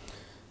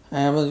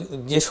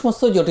 যে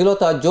সমস্ত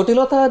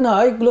জটিলতা না,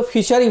 এগুলো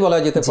ফিচারই বলা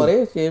যেতে পারে।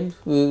 যে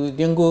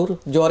ডেঙ্গুর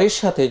জ্বরের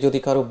সাথে যদি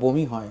কারো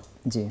বমি হয়,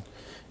 জি,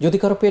 যদি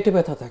কারো পেটে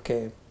ব্যথা থাকে,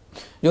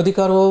 যদি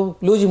কারো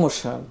লুজ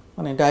মোশন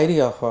মানে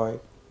ডায়রিয়া হয়,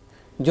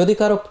 যদি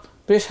কারো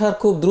প্রেশার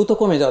খুব দ্রুত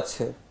কমে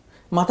যাচ্ছে,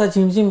 মাথা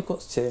ঝিমঝিম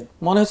করছে,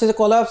 মনে হচ্ছে যে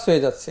কলাপস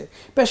হয়ে যাচ্ছে,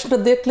 পেশেন্টটা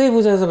দেখলেই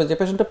বোঝা যাবে যে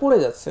পেশেন্টটা পড়ে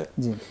যাচ্ছে।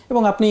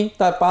 এবং আপনি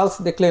তার পালস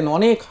দেখলেন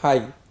অনেক হাই,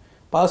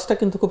 পালসটা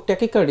কিন্তু খুব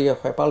ট্যাকিকার্ডিয়া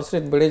হয়, পালস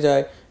রেট বেড়ে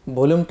যায়,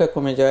 ভলিউমটা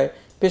কমে যায়,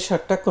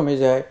 প্রেশারটা কমে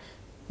যায়,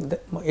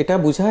 এটা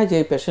বোঝায় যে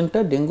এই পেশেন্টটা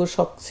ডেঙ্গু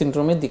শক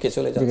সিনড্রোমের দিকে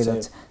চলে যাচ্ছে।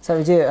 স্যার,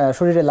 যে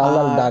শরীরে লাল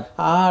লাল দাগ,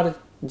 আর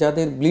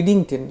যাদের ব্লিডিং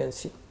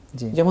টেন্ডেন্সি,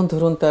 যেমন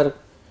ধরুন তার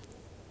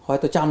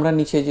হয়তো চামড়ার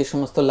নিচে যে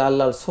সমস্ত লাল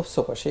লাল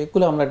ছোপ আসে,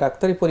 এগুলো আমরা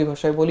ডাক্তারি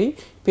পরিভাষায় বলি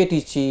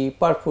পেটিচি,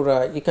 পারপুরা,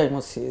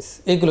 ইকাইমোসিস,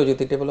 এগুলো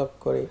যদি ডেভেলপ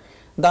করে,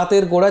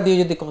 দাঁতের গোড়া দিয়ে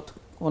যদি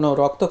কোনো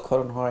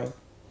রক্তক্ষরণ হয়,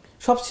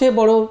 সবচেয়ে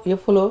বড়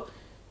হলো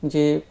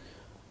যে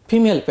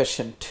ফিমেল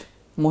পেশেন্ট,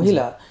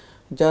 মহিলা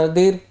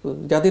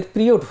যাদের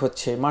পিরিয়ড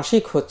হচ্ছে,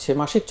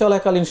 মাসিক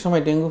চলাকালীন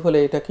সময় ডেঙ্গু হলে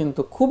এটা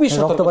কিন্তু খুবই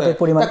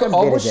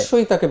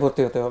অবশ্যই তাকে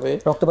ভর্তি হতে হবে,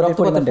 রক্তপাতের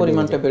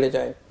পরিমাণটা বেড়ে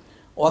যায়।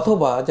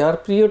 অথবা যার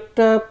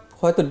পিরিয়ডটা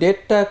হয়তো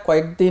ডেটটা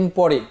কয়েকদিন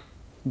পরে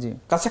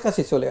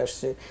কাছাকাছি চলে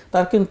আসছে,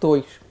 তার কিন্তু ওই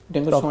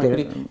ডেঙ্গুর সময়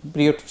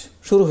পিরিয়ড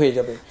শুরু হয়ে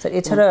যাবে।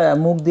 এছাড়া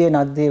মুখ দিয়ে,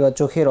 নাক দিয়ে বা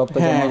চোখে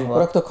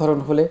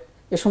রক্তক্ষরণ হলে,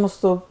 এ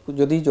সমস্ত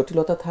যদি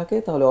জটিলতা থাকে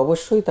তাহলে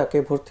অবশ্যই তাকে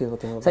ভর্তি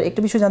হতে হবে। স্যার,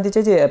 একটা বিষয় জানতে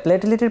চাই যে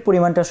প্লেটলেটের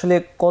পরিমাণটা আসলে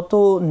কত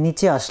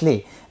নিচে আসলে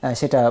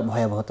সেটা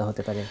ভয়াবহতা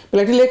হতে পারে?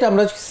 প্লেটলেট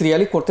আমরা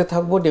সিরিয়ালি করতে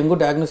থাকবো ডেঙ্গু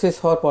ডায়াগনোসিস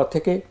হওয়ার পর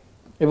থেকে,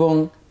 এবং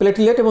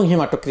প্লেটলেট এবং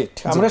হিমাটোক্রিট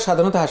আমরা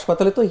সাধারণত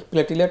হাসপাতালে তো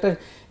প্লেটলেট আর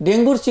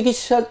ডেঙ্গুর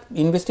চিকিৎসা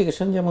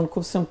ইনভেস্টিগেশন যেমন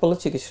খুব সিম্পল,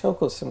 চিকিৎসাও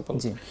খুব সিম্পল।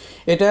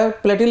 এটা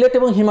প্লেটলেট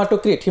এবং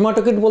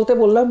হিমাটোক্রিট বলতে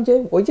বললাম যে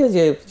ওই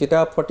যেটা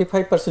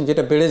 45%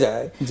 যেটা বেড়ে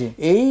যায়,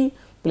 এই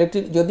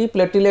যদি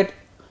প্লেটলেট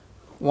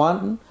 1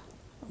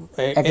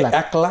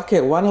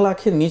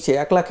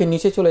 লাখের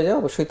নিচে চলে যায়,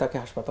 অবশ্যই তাকে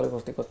হাসপাতালে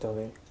ভর্তি করতে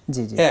হবে।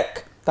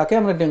 তাকে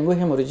আমরা ডেঙ্গু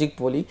হেমোরেজিক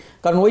বলি,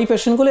 কারণ ওই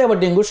পেশেন্টগুলো আবার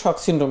ডেঙ্গুর শক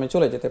সিনড্রোমে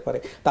চলে যেতে পারে।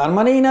 তার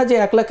মানেই না যে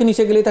 1 লাখের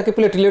নিচে গেলেই তাকে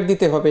প্লেটলেট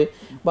দিতে হবে,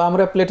 বা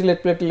আমরা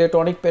প্লেটলেট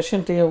অনেক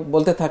পেশেন্ট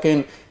বলতে থাকেন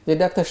যে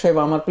ডাক্তার সাহেব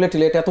আমার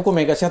প্লেটলেট এত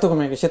কমে গেছে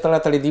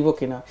তাড়াতাড়ি দিব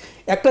কিনা।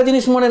 একটা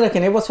জিনিস মনে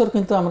রাখেন, এবছর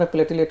কিন্তু আমরা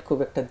প্লেটলেট খুব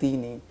একটা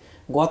দিইনি।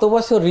 গত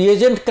বছর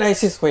রিয়েজেন্ট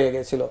ক্রাইসিস হয়ে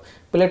গেছিল।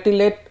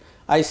 প্লেটলেট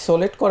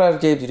আইসোলেট করার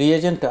যে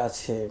রিয়েজেন্টটা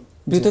আছে,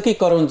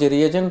 পৃথকীকরণ যে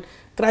রিয়েজেন্ট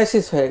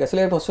ক্রাইসিস হয়ে গেছিল,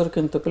 এবছর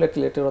কিন্তু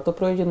প্লেটলেটের অত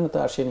প্রয়োজনীয়তা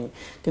আসেনি।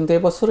 কিন্তু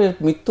এবছরের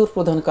মৃত্যুর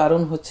প্রধান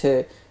কারণ হচ্ছে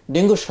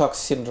ডেঙ্গু শক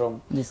সিনড্রোম।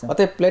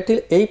 অর্থাৎ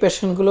এই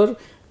পেশেন্টগুলোর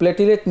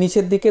প্লেটলেট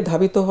নিচের দিকে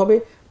ধাবিত হবে।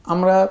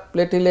 আমরা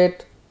প্লেটলেট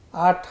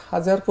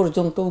 8000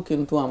 পর্যন্তও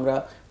কিন্তু আমরা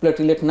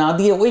প্লেটলেট না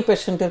দিয়ে ওই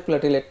পেশেন্টের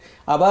প্লেটলেট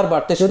আবার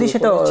বাড়তে শুরু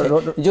করেছে।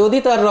 যদি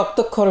তার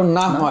রক্তক্ষরণ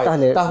না হয়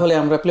তাহলে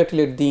আমরা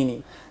প্লেটলেট দিইনি।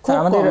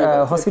 আমাদের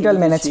হসপিটাল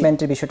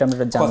ম্যানেজমেন্টের বিষয়টা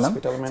আমরা জানলাম।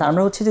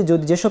 আমরা হচ্ছে যে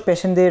যদি যেসব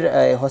পেশেন্টদের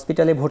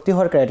হসপিটালে ভর্তি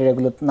হওয়ার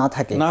ক্রাইটেরিয়াগুলো না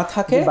থাকে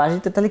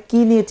বাড়িতে, তাহলে কি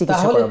নিয়ে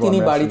চিকিৎসা করব? তিনি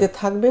বাড়িতে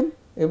থাকবেন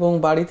এবং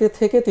বাড়িতে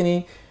থেকে তিনি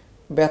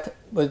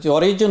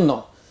জ্বরের জন্য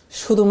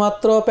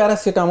শুধুমাত্র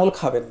প্যারাসিটামল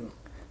খাবেন,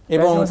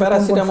 এবং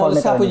প্যারাসিটামল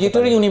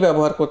সাপোজিটরি উনি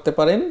ব্যবহার করতে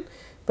পারেন।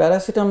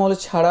 প্যারাসিটামল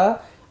ছাড়া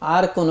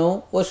আর কোনো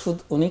ওষুধ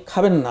উনি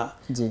খাবেন না।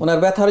 ওনার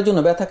ব্যথার জন্য,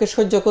 ব্যথাকে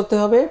সহ্য করতে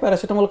হবে,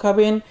 প্যারাসিটামল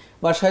খাবেন।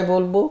 বাসায়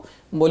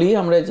বলি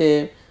আমরা যে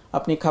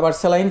আপনি খাবার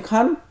স্যালাইন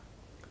খান,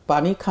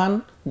 পানি খান,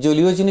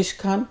 জলীয় জিনিস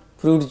খান,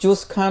 ফ্রুট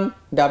জুস খান,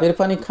 ডাবের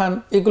পানি খান,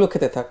 এগুলো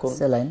খেতে থাকুন।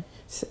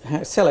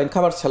 হ্যাঁ স্যালাইন,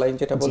 খাবার স্যালাইন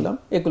যেটা বললাম,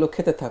 এগুলো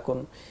খেতে থাকুন।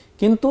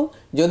 কিন্তু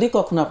যদি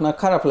কখনো আপনার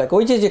খারাপ লাগে,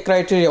 ওই যে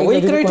ক্রাইটেরিয়া, ওই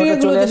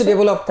ক্রাইটেরিয়াগুলো যদি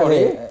ডেভেলপ করে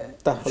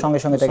সঙ্গে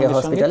সঙ্গে তাকে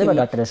হসপিটালে বা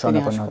ডাক্তারের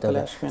শরণাপন্ন হতে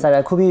হবে। স্যার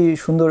খুবই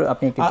সুন্দর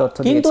আপনি একটি তথ্য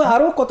দিয়েছেন। কিন্তু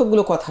আরো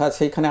কতগুলো কথা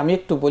আছে এখানে, আমি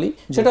একটু বলি।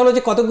 সেটা হলো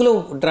যে কতগুলো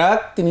ড্রাগ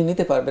তিনি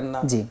নিতে পারবেন না,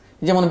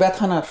 যেমন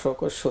ব্যথানাশক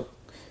ওষুধ,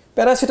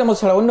 প্যারাসিটামল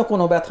ছাড়া অন্য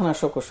কোনো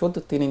ব্যথানাশক ওষুধ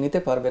তিনি নিতে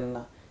পারবেন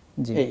না।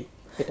 এই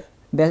এটা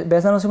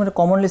ব্যথানাশক মানে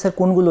কমনলি স্যার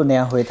কোনগুলো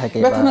নেওয়া হয়ে থাকে?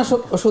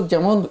 ব্যথানাশক ওষুধ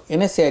যেমন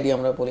NSAID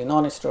আমরা বলি,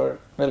 নন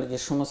স্টেরয়েড যে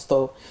সমস্ত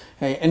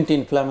অ্যান্টি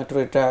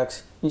ইনফ্ল্যামেটরি ড্রাগস,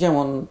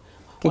 যেমন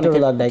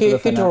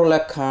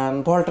কিটোরোলাক খান,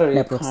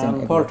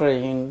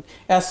 ভল্টারিন,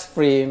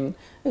 অ্যাসপ্রিন,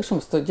 এই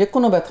সমস্ত যে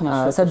কোনো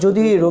ব্যথানাশক। স্যার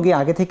যদি রোগী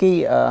আগে থেকেই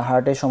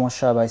হার্টের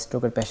সমস্যা বা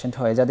স্ট্রোকের পেশেন্ট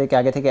হয়, যাদেরকে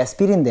আগে থেকে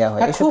অ্যাসপিরিন দেওয়া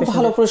হয়, খুব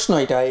ভালো প্রশ্ন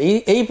এটা।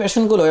 এই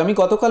পেশেন্টগুলো, আমি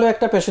গতকালও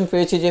একটা পেশেন্ট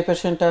পেয়েছি যে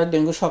পেশেন্টটা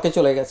ডেঙ্গু শকে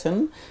চলে গেছেন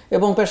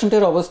এবং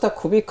পেশেন্টের অবস্থা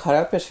খুবই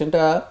খারাপ।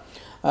 পেশেন্টটা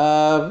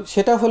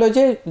সেটা হলো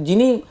যে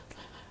যিনি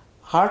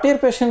হার্টের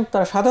পেশেন্ট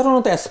তারা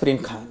সাধারণত aspirin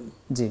Khan.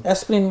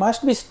 Aspirin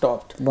must be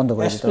stopped,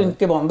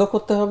 অ্যাসপিরিনকে বন্ধ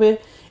করতে হবে।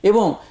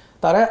 এবং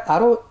তারা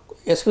আরও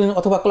অ্যাসপিরিন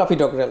অথবা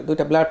ক্লপিডোগ্রেল,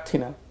 দুইটা ব্লাড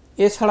থিনার,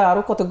 এছাড়া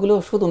আরও কতগুলো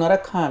ওষুধ ওনারা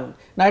খান।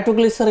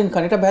 নাইট্রোগ্লিসারিন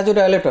খান, এটা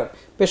ভ্যাজোডাইলেটর,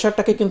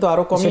 প্রেশারটাকে কিন্তু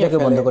আরও কমিয়ে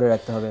বন্ধ করে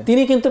রাখতে হবে।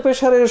 তিনি কিন্তু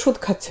প্রেশারের ওষুধ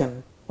খাচ্ছেন,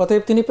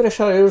 অতএব তিনি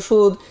প্রেশারের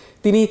ওষুধ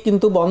তিনি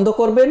কিন্তু বন্ধ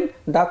করবেন।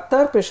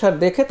 ডাক্তার প্রেশার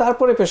দেখে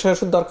তারপরে প্রেশার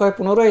ওষুধ দরকার হয়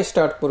পুনরায়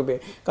স্টার্ট করবে,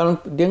 কারণ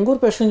ডেঙ্গুর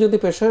পেশেন্ট যদি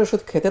প্রেশার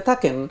ওষুধ খেতে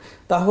থাকেন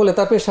তাহলে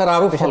তার প্রেশার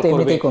আরো ফল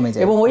করবে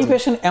এবং ওই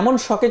পেশেন্ট এমন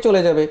শকে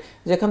চলে যাবে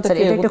যেখান থেকে।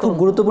 এটা একটা খুব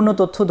গুরুত্বপূর্ণ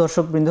তথ্য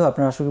দর্শকবৃন্দ,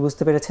 আপনারা আসলে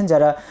বুঝতে পেরেছেন।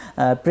 যারা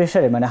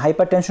প্রেশারে মানে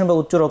হাইপারটেনশন বা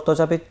উচ্চ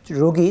রক্তচাপের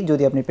রোগী,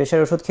 যদি আপনি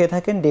প্রেশার ওষুধ খেয়ে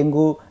থাকেন,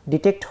 ডেঙ্গু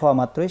ডিটেক্ট হওয়া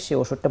মাত্রই সেই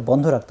ওষুধটা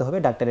বন্ধ রাখতে হবে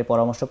ডাক্তারের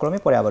পরামর্শক্রমে,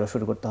 পরে আবারও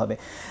শুরু করতে হবে।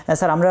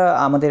 স্যার আমরা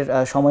আমাদের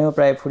সময়ও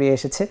প্রায় ফুরিয়ে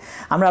এসেছে।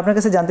 আমরা আপনার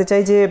কাছে জানতে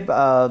চাই যে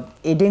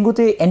এই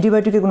ডেঙ্গুতে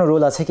অ্যান্টিবায়োটিকের কোনো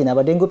রোল আছে কিনা,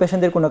 বা ডেঙ্গু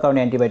পেশেন্টদের কোনো কারণে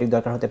অ্যান্টিবায়োটিক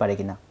দরকার হতে পারে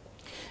কিনা?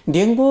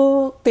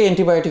 ডেঙ্গুতে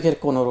অ্যান্টিবায়োটিকের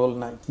কোনো রোল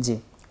নাই,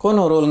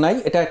 কোনো রোল নাই।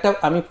 এটা একটা,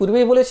 আমি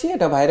পূর্বেই বলেছি,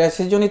 এটা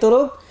ভাইরাসের জনিত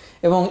রোগ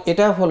এবং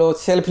এটা হলো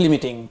সেলফ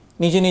লিমিটিং,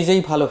 নিজে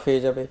নিজেই ভালো হয়ে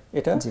যাবে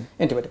এটা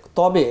অ্যান্টিবায়োটিক।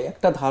 তবে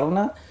একটা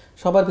ধারণা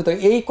সবার ভিতরে,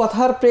 এই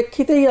কথার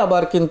প্রেক্ষিতেই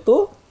আবার কিন্তু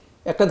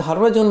একটা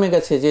ধারণা জন্মে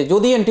গেছে যে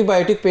যদি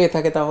অ্যান্টিবায়োটিক পেয়ে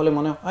থাকে তাহলে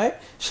মনে হয়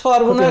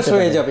সর্বনাশ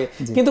হয়ে যাবে,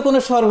 কিন্তু কোনো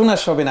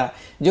সর্বনাশ হবে না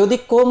যদি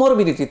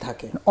কোমরবিডিটি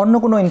থাকে, অন্য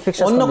কোনো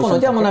ইনফেকশন, অন্য কোনো।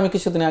 যেমন আমি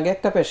কিছুদিন আগে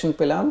একটা পেশেন্ট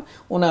পেলাম,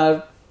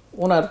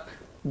 ওনার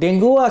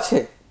ডেঙ্গুও আছে,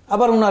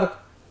 আবার ওনার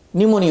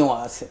নিউমোনিয়া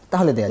আছে,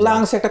 তাহলে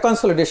লাংসে একটা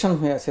কনসলিডেশন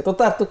হয়ে আছে। তো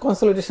তার তো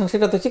কনসলিডেশন,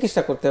 সেটা তো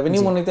চিকিৎসা করতে হবে,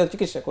 নিউমোনিয়াতে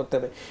চিকিৎসা করতে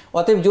হবে।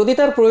 অতএব যদি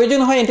তার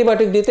প্রয়োজন হয়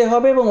অ্যান্টিবায়োটিক দিতে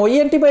হবে এবং ওই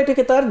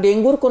অ্যান্টিবায়োটিকে তার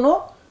ডেঙ্গুর কোনো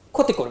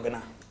ক্ষতি করবে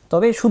না।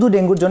 তবে শুধু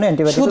ডেঙ্গুর জন্য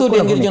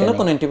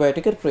কোনো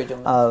অ্যান্টিবায়োটিকের প্রয়োজন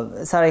নেই।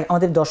 স্যার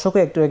আমাদের দর্শকও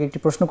একটি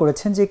প্রশ্ন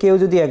করেছেন যে কেউ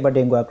যদি একবার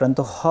ডেঙ্গু আক্রান্ত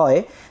হয়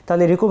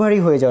তাহলে রিকভারি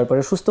হয়ে যাওয়ার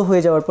পরে, সুস্থ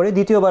হয়ে যাওয়ার পরে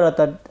দ্বিতীয়বার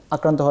তার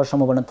আক্রান্ত হওয়ার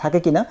সম্ভাবনা থাকে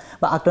কিনা,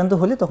 বা আক্রান্ত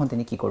হলে তখন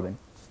তিনি কি করবেন?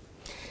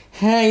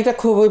 হ্যাঁ, এটা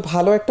খুবই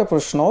ভালো একটা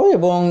প্রশ্ন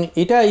এবং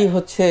এটাই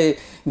হচ্ছে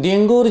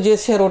ডেঙ্গুর যে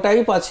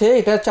সেরোটাইপ আছে,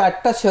 এটা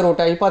 4টা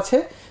সেরোটাইপ আছে।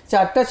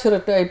 4টা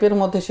সেরোটাইপের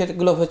মধ্যে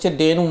সেগুলো হচ্ছে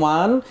ডেন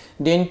 1,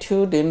 ডেন 2,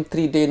 ডেন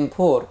 3, ডেন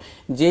 4।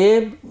 যে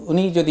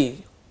উনি যদি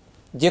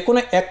যে কোনো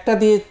একটা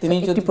দিয়ে তিনি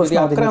যদি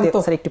আক্রান্ত।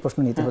 স্যার একটি প্রশ্ন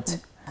নিতে হচ্ছে।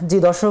 জি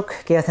দর্শক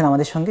কে আছেন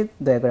আমাদের সঙ্গে,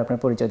 দয়া করে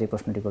আপনার পরিচয় দিয়ে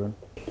প্রশ্নটি করুন।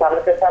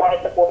 আমার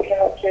একটা কোশ্চেন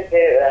হচ্ছে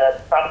যে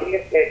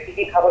প্লাটিলেট কি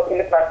কি খাবার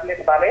খেলে প্লাটিলেট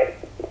বাড়ে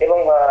এবং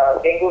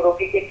ডেঙ্গু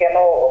রোগীকে কেন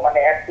মানে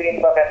অ্যাসপিরিন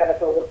বা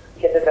ব্যথানাশক ওষুধ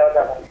খেতে দেওয়া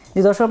যাবে?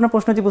 জি দর্শক, আপনার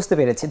প্রশ্নটি বুঝতে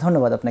পেরেছি,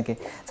 ধন্যবাদ আপনাকে।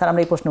 স্যার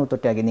আমরা এই প্রশ্নের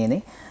উত্তরটি আগে নিয়ে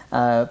নিই।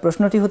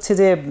 প্রশ্নটি হচ্ছে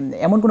যে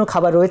এমন কোনো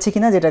খাবার রয়েছে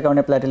কিনা যেটার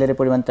কারণে প্লাটিলেটের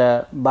পরিমাণটা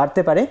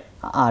বাড়তে পারে,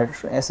 আর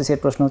অ্যাসোসিয়েট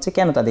প্রশ্ন হচ্ছে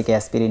কেন তাদেরকে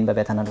অ্যাসপিরিন বা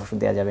ব্যথানাশক ওষুধ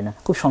দেওয়া যাবে না।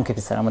 খুব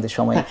সংক্ষেপে স্যার আমাদের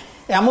সময়।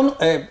 এমন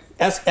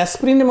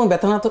অ্যাসপিরিন এবং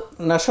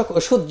ব্যথানাশক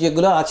ওষুধ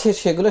যেগুলো আছে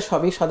সেগুলো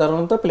সবই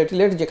সাধারণত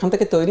প্লেটলেট যেখান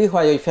থেকে তৈরি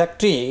হয়, ওই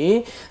ফ্যাক্টরি,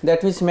 দ্যাট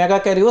মিনস মেগা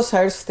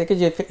ক্যারিওসাইটস থেকে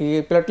যে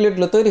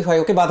প্লেটলেটগুলো তৈরি হয়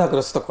ওকে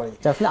বাধাগ্রস্ত করে,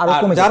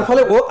 যার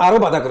ফলে ও আরো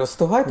বাধাগ্রস্ত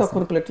হয়,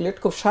 তখন প্লেটলেট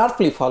খুব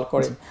শার্পলি ফল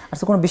করে।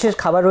 আচ্ছা, কোনো বিশেষ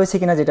খাবার রয়েছে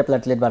কিনা যেটা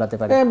প্লেটলেট বাড়াতে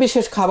পারে?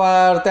 বিশেষ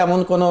খাবার তেমন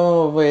কোনো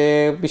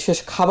বিশেষ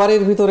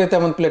খাবারের ভিতরে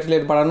তেমন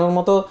প্লেটলেট বাড়ানোর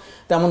মতো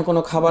তেমন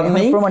কোনো খাবার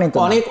নেই,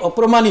 অনেক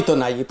অপ্রমাণিত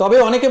নাই। তবে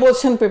অনেকে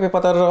বলছেন পেঁপে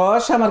পাতার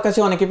রস, আমার কাছে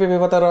অনেকে পেঁপে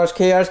পাতার রস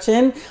খেয়ে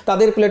আসছেন,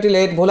 তাদের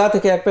প্লেটলেট, ভোলা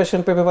থেকে এক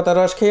পেশেন্ট পেঁপে পাতার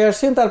রস খেয়ে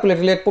আসছেন, তার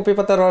প্লেটলেট পেঁপে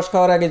পাতার রস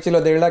খাওয়ার আগে ছিল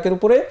 1.5 লাখের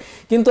উপরে,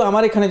 কিন্তু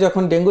আমার এখানে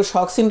যখন ডেঙ্গু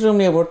শক সিনড্রোম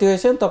নিয়ে ভর্তি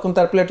হয়েছেন তখন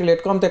তার প্লেটলেট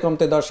কমতে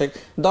কমতে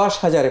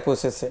 10,000-এ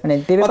পৌঁছেছে।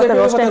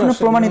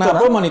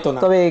 প্রমাণিত না,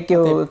 তবে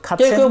কেউ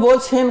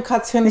বলছেন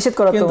খাচ্ছেন,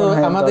 কিন্তু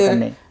আমাদের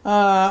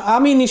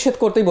আমি নিষেধ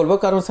করতেই বলবো,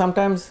 কারণ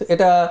সামটাইমস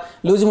এটা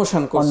লুজ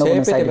মোশন করছে,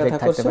 পেটে ব্যথা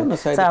করছে।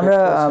 আমরা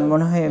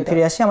মনে হয়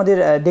ফিরে আসি, আমাদের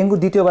ডেঙ্গু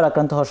দ্বিতীয়বার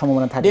আক্রান্ত হওয়ার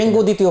সম্ভাবনা থাকে?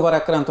 ডেঙ্গু দ্বিতীয়বার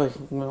আক্রান্ত,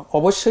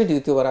 অবশ্যই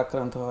দ্বিতীয়বার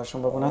আক্রান্ত হওয়ার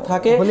সম্ভাবনা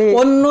থাকে।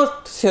 অন্য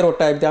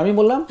সেরোটাইপ দিয়ে, আমি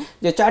বললাম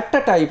যে 4টা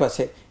টাইপ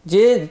আছে,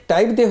 যে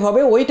টাইপ দিয়ে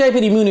হবে ওই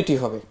টাইপের ইমিউনিটি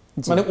হবে,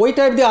 মানে ওই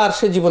টাইপ দিয়ে আর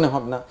সে জীবনে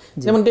হবে না।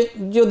 যেমন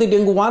যদি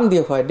ডেঙ্গু 1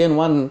 দিয়ে হয়, ডেন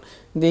 1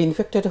 দিয়ে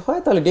ইনফেক্টেড হয়,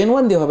 তাহলে ডেন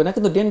 1 দিয়ে হবে না,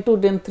 কিন্তু ডেন 2,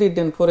 ডেন 3,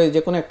 ডেন 4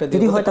 যে কোনো একটা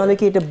দিয়ে হয়। তাহলে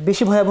কি এটা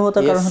বেশি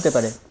ভয়াবহতার কারণ হতে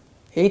পারে?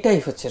 এইটাই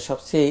হচ্ছে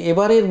সবচেয়ে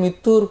এবারের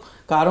মৃত্যুর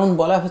কারণ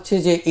বলা হচ্ছে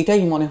যে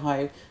এটাই মনে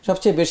হয়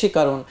সবচেয়ে বেশি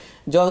কারণ।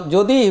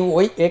 যদি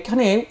ওই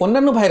এখানে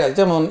অন্যান্য ভাইরাস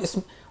যেমন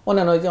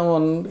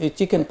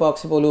চিকেন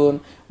পক্স বলুন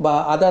বা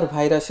আদার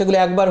ভাইরাস, সেগুলো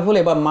একবার হলে,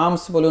 বা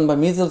মামস বলুন বা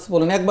মিজলস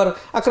বলুন, একবার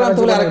আক্রান্ত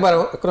হলে আরেকবার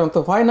আক্রান্ত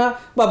হয় না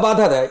বা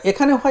বাধা দেয়।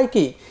 এখানে হয়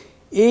কি,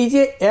 এই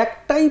যে এক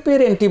টাইপের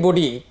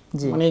অ্যান্টিবডি,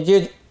 মানে যে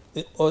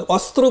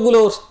অস্ত্রগুলো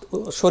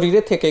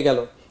শরীরে থেকে গেল,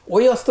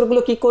 ওই অস্ত্রগুলো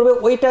কি করবে,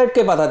 ওই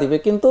টাইপকে বাধা দিবে,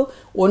 কিন্তু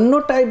অন্য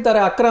টাইপ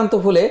দ্বারা আক্রান্ত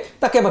হলে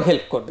তাকে আবার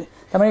হেল্প করবে।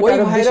 ওই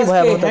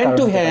ভাইরাসকে হ্যান্ড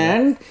টু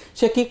হ্যান্ড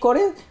সে কি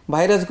করে,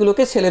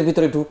 ভাইরাসগুলোকে সেলের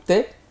ভিতরে ঢুকতে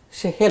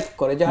সে হেল্প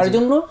করে, যার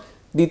জন্য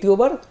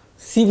দ্বিতীয়বার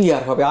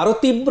সিভিয়ার হবে, আরো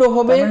তীব্র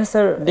হবে,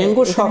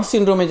 ডেঙ্গু শক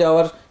সিনড্রোমে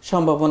যাওয়ার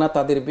সম্ভাবনা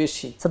তাদের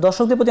বেশি।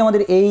 দর্শকদের প্রতি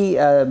আমাদের এই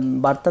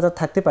বার্তাটা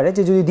থাকতে পারে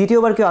যে যদি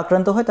দ্বিতীয়বার কেউ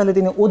আক্রান্ত হয় তাহলে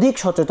তিনি অধিক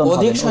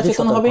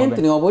সচেতন হবেন,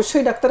 তিনি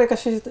অবশ্যই ডাক্তারের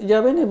কাছে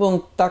যাবেন এবং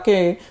তাকে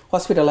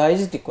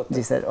হসপিটালাইজড করতে।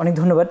 জি স্যার, অনেক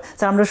ধন্যবাদ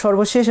স্যার। আমরা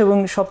সর্বশেষ এবং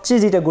সবচেয়ে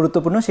যেটা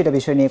গুরুত্বপূর্ণ সেটা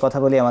বিষয় নিয়ে কথা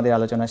বলে আমাদের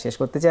আলোচনা শেষ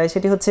করতে চাই।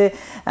 সেটি হচ্ছে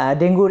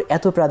ডেঙ্গুর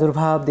এত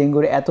প্রাদুর্ভাব,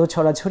 ডেঙ্গুর এত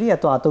ছড়াছড়ি,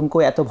 এত আতঙ্ক,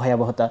 এত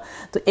ভয়াবহতা,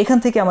 তো এখান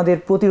থেকে আমাদের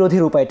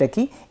প্রতিরোধের উপায়টা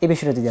কি, এই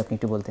বিষয়টা যদি আপনি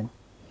একটু বলতেন।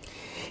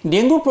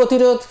 ডেঙ্গু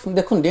প্রতিরোধ,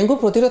 দেখুন ডেঙ্গু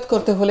প্রতিরোধ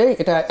করতে হলে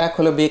এটা এক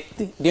হলো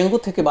ব্যক্তি, ডেঙ্গু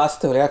থেকে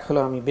বাঁচতে হলে এক হলো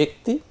আমি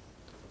ব্যক্তি,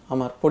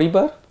 আমার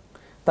পরিবার,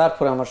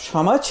 তারপর আমার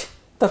সমাজ,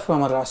 তারপর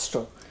আমার রাষ্ট্র,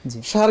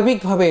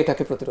 সার্বিকভাবে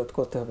এটাকে প্রতিরোধ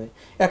করতে হবে।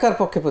 একার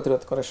পক্ষে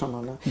প্রতিরোধ করা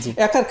সম্ভব না।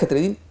 একার ক্ষেত্রে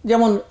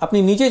যেমন আপনি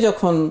নিজে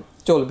যখন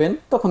চলবেন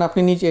তখন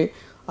আপনি নিজে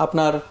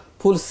আপনার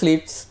ফুল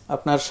স্লিভস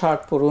আপনার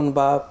শার্ট পরুন,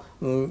 বা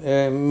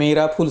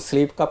মেয়েরা ফুল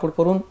স্লিভ কাপড়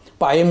পরুন,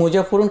 পায়ে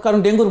মোজা পরুন, কারণ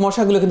ডেঙ্গুর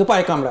মশাগুলো কিন্তু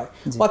পায়ে কামড়ায়।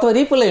 অথবা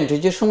রিপেলেন্ট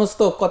যে সমস্ত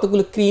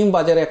কতগুলো ক্রিম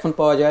বাজারে এখন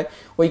পাওয়া যায়,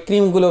 ওই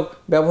ক্রিমগুলো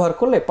ব্যবহার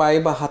করলে, পায়ে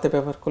বা হাতে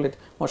ব্যবহার করলে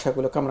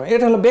মশাগুলো কামড়ায়।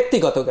 এটা হলো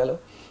ব্যক্তিগত গেল।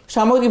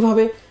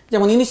 সামগ্রিকভাবে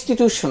যেমন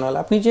ইনস্টিটিউশনাল,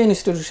 আপনি যে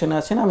ইনস্টিটিউশনে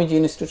আছেন, আমি যে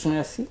ইনস্টিটিউশনে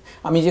আছি,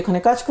 আমি যেখানে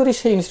কাজ করি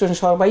সেই ইনস্টিটিউশন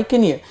সবাইকে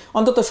নিয়ে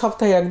অন্তত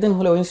সপ্তাহে একদিন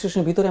হলে ওই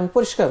ইনস্টিটিউশনের ভিতরে আমি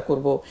পরিষ্কার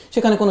করব,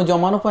 সেখানে কোনো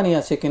জমানো পানি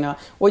আছে কিনা,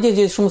 ওই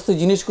যে সমস্ত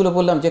জিনিসগুলো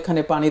বললাম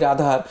যেখানে পানির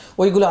আধার,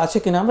 ওইগুলো আছে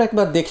কিনা আমরা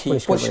একবার দেখি,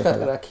 পরিষ্কার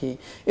রাখি।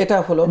 এটা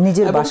হলো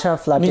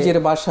নিজের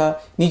বাসা,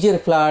 নিজের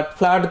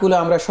ফ্ল্যাটগুলো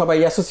আমরা সবাই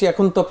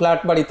এখন তো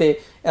ফ্ল্যাট বাড়িতে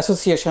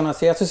অ্যাসোসিয়েশন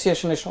আছে,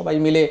 অ্যাসোসিয়েশনের সবাই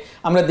মিলে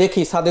আমরা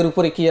দেখি ছাদের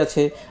উপরে কি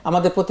আছে,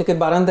 আমাদের প্রত্যেকের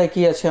বারান্দায়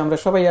কি আছে, আমরা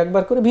সবাই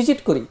একবার করে ভিজিট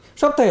করি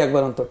সপ্তাহে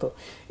একবার অন্তত।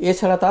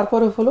 এছাড়া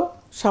তারপরে হলো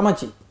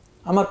সামাজিক,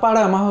 আমার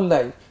পাড়া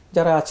মহল্লায়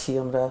যারা আছি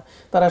আমরা,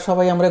 তারা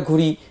সবাই আমরা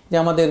ঘুরি যে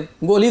আমাদের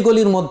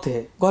গলির মধ্যে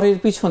ঘরের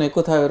পিছনে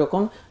কোথাও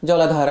এরকম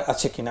জলাধার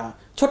আছে কিনা,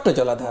 ছোট্ট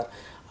জলাধার।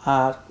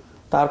 আর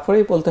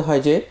তারপরেই বলতে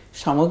হয় যে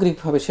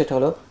সামগ্রিকভাবে সেটা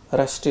হলো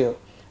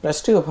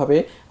রাষ্ট্রীয়ভাবে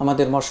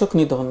আমাদের মশক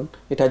নিধন,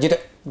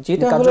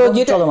 যেটা হলো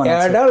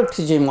অ্যাডাল্ট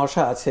যে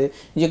মশা আছে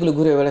যেগুলো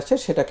ঘুরে বেড়াচ্ছে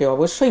সেটাকে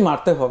অবশ্যই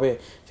মারতে হবে,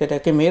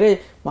 সেটাকে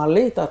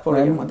মারলেই তারপরে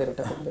আমাদের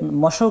এটা হবে।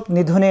 মশক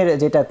নিধনের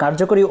যেটা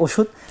কার্যকরী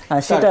ওষুধ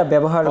সেটা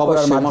ব্যবহার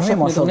করার মাধ্যমে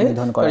মশক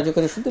নিধন করা।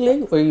 কার্যকরী ওষুধ দিলেই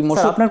ওই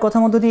মশক। আপনার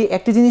কথার মধ্যে দিয়ে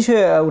একটি জিনিস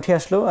উঠে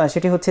আসলো,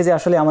 সেটি হচ্ছে যে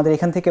আসলে আমাদের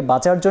এখান থেকে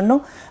বাঁচার জন্য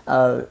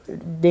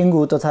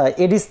ডেঙ্গু তথা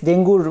এডিস,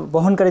 ডেঙ্গুর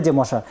বহনকারী যে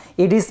মশা,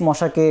 এডিস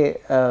মশাকে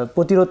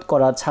প্রতিরোধ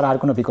করা ছাড়া আর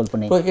কোনো বিকল্প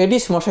নেই।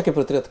 এডিস মশাকে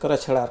প্রতিরোধ করা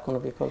ছাড়া আর কোনো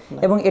বিকল্প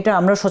নেই, এবং এটা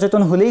আমরা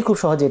সচেতন হলেই খুব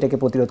সহজে এটাকে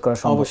প্রতিরোধ করা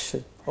সম্ভব।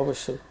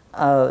 অবশ্যই।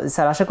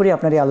 স্যার, আশা করি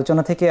আপনার এই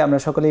আলোচনা থেকে আমরা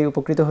সকলেই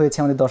উপকৃত হয়েছি,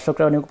 আমাদের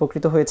দর্শকরা অনেক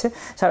উপকৃত হয়েছে।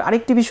 স্যার,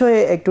 আরেকটি বিষয়ে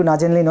একটু না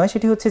জানলেই নয়,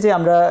 সেটি হচ্ছে যে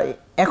আমরা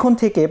এখন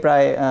থেকে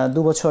প্রায়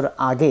 2 বছর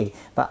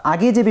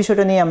আগে যে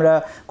বিষয়টা নিয়ে আমরা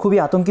খুবই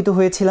আতঙ্কিত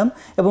হয়েছিলাম,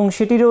 এবং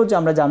সেটিরও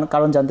আমরা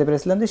কারণ জানতে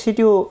পেরেছিলাম যে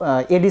সেটিও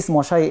এডিস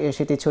মশায়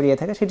সেটি ছড়িয়ে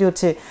থাকে, সেটি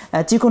হচ্ছে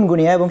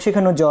চিকুনগুনিয়া, এবং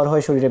সেখানেও জ্বর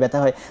হয়, শরীরে ব্যথা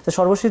হয়। তো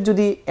সর্বশেষ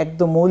যদি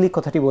একদম মৌলিক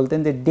কথাটি বলতেন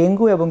যে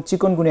ডেঙ্গু এবং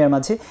চিকুনগুনিয়ার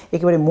মাঝে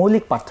একেবারে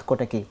মৌলিক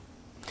পার্থক্যটা কি?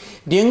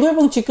 ডেঙ্গু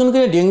এবং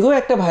চিকুনগুনিয়া, ডেঙ্গু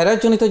একটা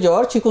ভাইরাসজনিত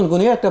জ্বর,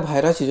 চিকুনগুনিয়া একটা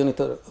ভাইরাসজনিত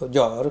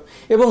জ্বর,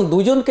 এবং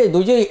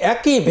দুজনই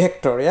একই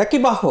ভেক্টর, একই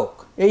বাহক,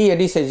 এই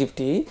এডিস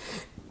ইজিপ্টি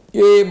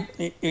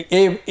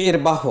এর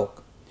বাহক।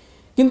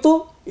 কিন্তু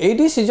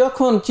এডিস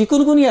যখন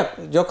চিকুনগুনিয়া,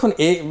 যখন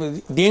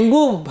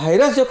ডেঙ্গু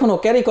ভাইরাস যখন ও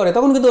ক্যারি করে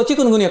তখন কিন্তু ও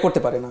চিকুনগুনিয়া করতে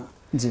পারে না,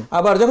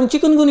 আবার যখন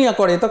চিকুনগুনিয়া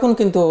করে তখন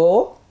কিন্তু ও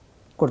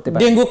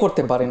ডেঙ্গু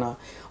করতে পারে না।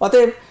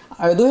 অতএব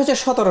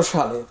 2017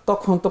 সালে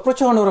তখন তো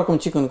প্রচণ্ড রকম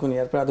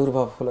চিকুনগুনিয়ার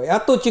প্রাদুর্ভাব হলো,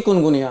 এত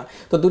চিকুনগুনিয়া।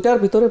 তো দুটার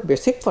ভিতরে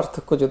বেসিক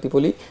পার্থক্য যদি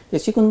বলি, যে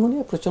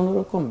চিকুনগুনিয়া প্রচণ্ড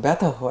রকম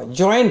ব্যথা হয়,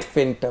 জয়েন্ট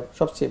পেনটা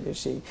সবচেয়ে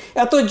বেশি,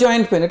 এত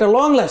জয়েন্ট পেন, এটা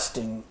লং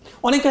লাস্টিং,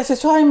 অনেকে আছে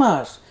 6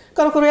 মাস,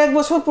 কারো 1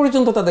 বছর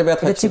পর্যন্ত তাদের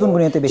ব্যথা।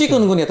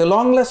 চিকুনগুনিয়াতে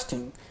লং লাস্টিং,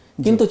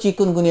 কিন্তু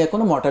চিকুনগুনিয়া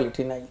কোনো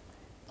মর্টালিটি নাই।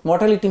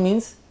 মর্টালিটি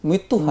মিন্স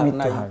মৃত্যুহার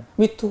নাই,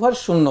 মৃত্যুহার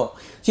 0।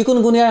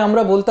 চিকুনগুনিয়ায়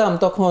আমরা বলতাম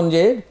তখন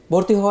যে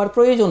ভর্তি হওয়ার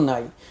প্রয়োজন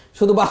নাই,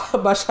 শুধু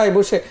বাসায়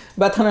বসে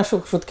ব্যথানাশক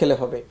ওষুধ খেলে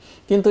হবে,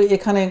 কিন্তু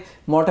এখানে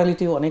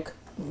মর্টালিটি অনেক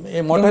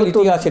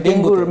আছে,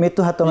 ডেঙ্গুর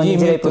মৃত্যুহার তো আমরা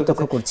নিজেরাই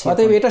প্রত্যক্ষ করছি।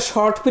 অতএব এটা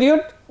শর্ট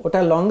পিরিয়ড, ওটা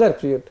লঙ্গার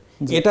পিরিয়ড,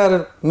 এটার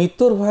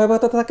মৃত্যুর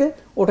ভয়াবহতা থাকে,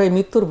 ওটাই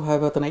মৃত্যুর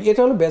ভয়াবহতা নাই। এটা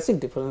হলো বেসিক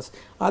ডিফারেন্স।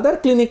 আদার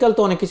ক্লিনিক্যাল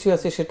তো অনেক কিছু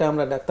আছে, সেটা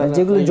আমরা ডাক্তার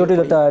যেগুলো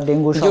জটিলতা,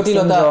 dengue shock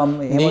syndrome,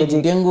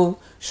 haemorrhagic, dengue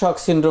shock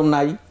syndrome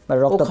নাই,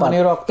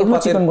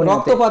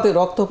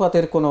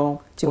 রক্তপাতের কোনো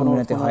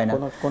চিকনগুনিয়াতে হয় না।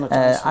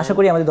 আশা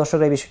করি আমাদের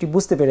দর্শকরা এই বিষয়টি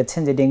বুঝতে পেরেছেন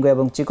যে ডেঙ্গু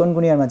এবং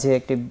চিকনগুনিয়ার মাঝে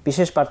একটি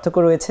বিশেষ পার্থক্য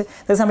রয়েছে।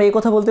 তাহলে আমরা এই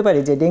কথা বলতে পারি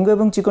যে ডেঙ্গু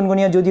এবং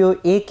চিকনগুনিয়া যদিও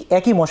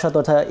একই মশা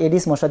তথা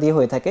এডিস মশা দিয়ে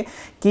হয়ে থাকে,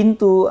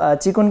 কিন্তু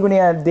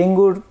চিকনগুনিয়া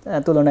ডেঙ্গুর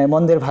তুলনায়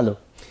মন্দের ভালো।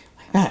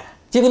 হ্যাঁ,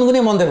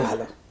 চিকনগুনিয়া মন্দের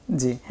ভালো।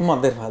 জি,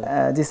 মন্দের ভালো।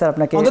 জি স্যার,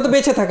 আপনাকে অন্তত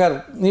বেঁচে থাকার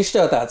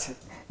নিশ্চয়তা আছে।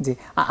 জি,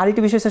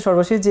 আরেকটি বিষয় স্যার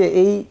সর্বশেষ, যে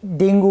এই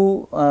ডেঙ্গু,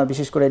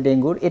 বিশেষ করে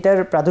ডেঙ্গুর, এটার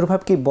প্রাদুর্ভাব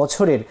কি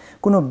বছরের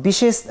কোনো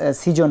বিশেষ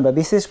সিজন বা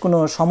বিশেষ কোনো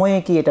সময়ে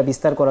কি এটা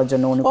বিস্তার করার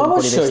জন্য অনুকূল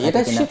পরিবেশ থাকে কিনা?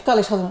 এটা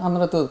শীতকালে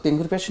আমরা তো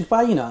ডেঙ্গুর পেশেন্ট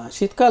পাই না।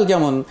 শীতকাল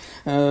যেমন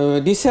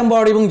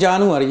ডিসেম্বর এবং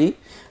জানুয়ারি,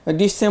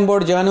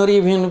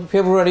 ইভেন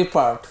ফেব্রুয়ারি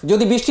পার্ট,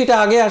 যদি বৃষ্টিটা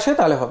আগে আসে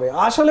তাহলে হবে।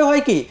 আসলে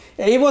হয় কি,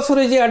 এই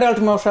বছরে যে অ্যাডাল্ট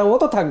মশা ও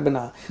তো থাকবে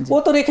না, ও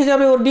তো রেখে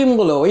যাবে ওর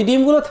ডিমগুলো, ওই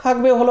ডিমগুলো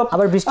থাকবে হলো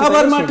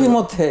আবার মাটির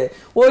মধ্যে।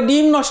 ওই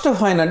ডিম নষ্ট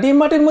হয় না, ডিম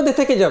মাটির মধ্যে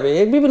থেকে যাবে,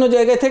 বিভিন্ন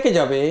জায়গায় থেকে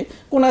যাবে,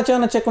 কোনাচে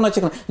আনাচে।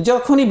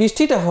 যখনই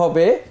বৃষ্টিটা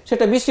হবে,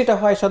 সেটা বৃষ্টিটা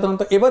হয়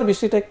সাধারণত, এবার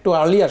বৃষ্টিটা একটু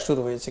আর্লিয়ার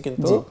শুরু হয়েছে,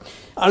 কিন্তু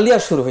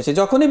আর্লিয়ার শুরু হয়েছে।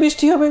 যখনই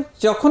বৃষ্টি হবে,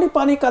 যখনই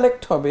পানি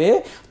কালেক্ট হবে,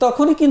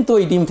 তখনই কিন্তু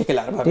ওই ডিম থেকে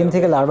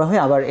লার্ভা হয়,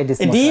 আবার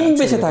ডিম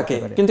বেঁচে থাকে,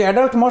 কিন্তু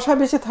অ্যাডাল্ট মশা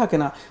বেঁচে থাকে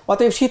না।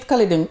 অতএব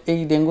শীতকালে এই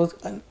ডেঙ্গু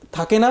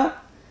থাকে না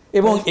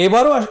এবং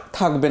এবারও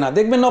থাকবে না,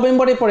 দেখবেন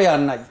নভেম্বরের পরে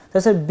আর নাই।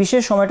 স্যার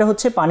বিশেষ সময়টা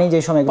হচ্ছে পানি, যে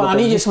সময়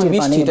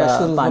বৃষ্টিটা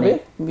শুরু হবে,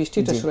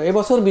 বৃষ্টিটা শুরু,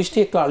 এবছর বৃষ্টি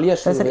একটু আর্লিয়ার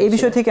শুরু। স্যার এই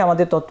বিষয় থেকে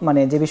আমাদের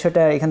মানে যে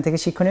বিষয়টা এখান থেকে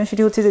শিক্ষণীয়,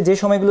 সেটি হচ্ছে যে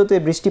সময়গুলোতে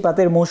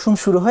বৃষ্টিপাতের মৌসুম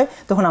শুরু হয়,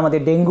 তখন আমাদের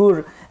ডেঙ্গুর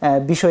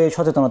বিষয়ে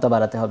সচেতনতা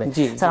বাড়াতে হবে।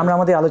 স্যার আমরা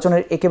আমাদের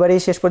আলোচনার একেবারেই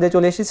শেষ পর্যায়ে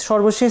চলে এসেছি।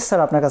 সর্বশেষ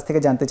স্যার আপনার কাছ থেকে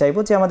জানতে চাইবো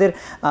যে আমাদের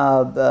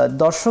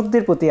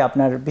দর্শকদের প্রতি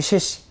আপনার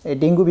বিশেষ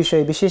ডেঙ্গু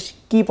বিষয়ে বিশেষ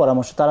কি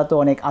পরামর্শ? তারা তো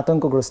অনেক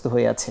আতঙ্কগ্রস্ত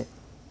হয়ে আছে।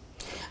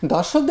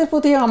 দর্শকদের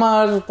প্রতি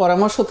আমার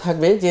পরামর্শ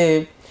থাকবে যে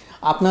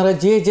আপনারা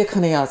যে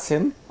যেখানে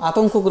আছেন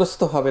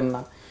আতঙ্কগ্রস্ত হবেন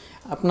না।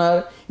 আপনার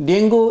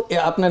ডেঙ্গু,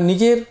 আপনার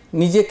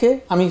নিজেকে,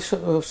 আমি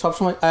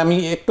সবসময়, আমি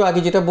একটু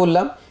আগে যেটা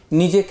বললাম,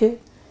 নিজেকে,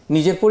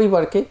 নিজের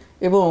পরিবারকে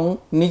এবং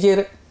নিজের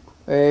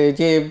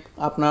যে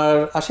আপনার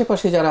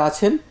আশেপাশে যারা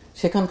আছেন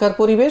সেখানকার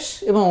পরিবেশ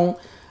এবং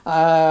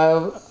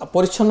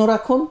পরিচ্ছন্ন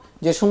রাখুন।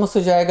 যে সমস্ত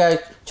জায়গায়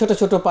ছোট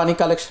ছোট পানি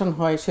কালেকশন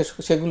হয়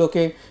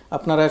সেগুলোকে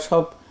আপনারা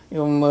সব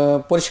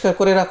পরিষ্কার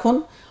করে রাখুন।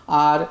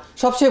 আর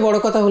সবচেয়ে বড়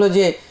কথা হলো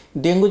যে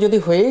ডেঙ্গু যদি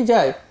হয়েই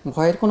যায়,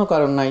 ভয়ের কোনো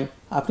কারণ নাই।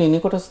 আপনি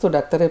নিকটস্থ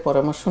ডাক্তারের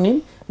পরামর্শ নিন,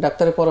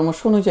 ডাক্তারের পরামর্শ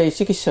অনুযায়ী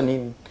চিকিৎসা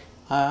নিন।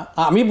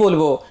 আমি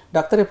বলবো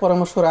ডাক্তারের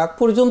পরামর্শ আগ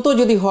পর্যন্ত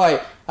যদি হয়,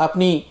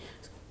 আপনি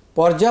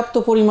পর্যাপ্ত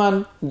পরিমাণ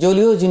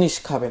জলীয় জিনিস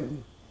খাবেন,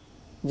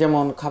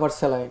 যেমন খাবার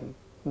স্যালাইন,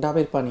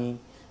 ডাবের পানি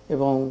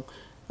এবং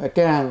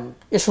ট্যাং,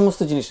 এ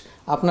সমস্ত জিনিস।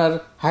 আপনার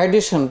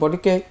হাইড্রেশন,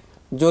 বডিকে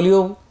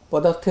জলীয়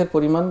পদার্থের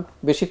পরিমাণ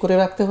বেশি করে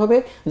রাখতে হবে,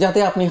 যাতে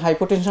আপনি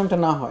হাইপোটেনশনটা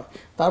না হয়।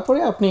 তারপরে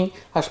আপনি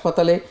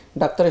হাসপাতালে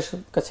ডাক্তারের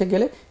কাছে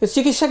গেলে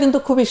চিকিৎসা কিন্তু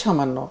খুবই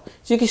সামান্য,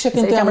 চিকিৎসা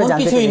কিন্তু এমন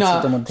কিছুই না।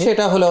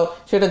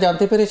 সেটা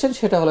জানতে পেরেছেন,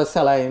 সেটা হলো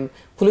স্যালাইন।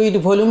 ফ্লুইড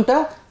ভলিউমটা,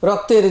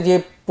 রক্তের যে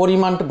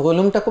পরিমাণ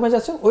ভলিউমটা কমে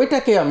যাচ্ছে,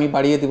 ওইটাকে আমি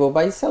বাড়িয়ে দিব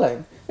বাই স্যালাইন।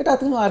 এটা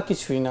আর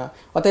কিছুই না।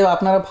 অতএব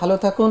আপনারা ভালো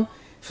থাকুন,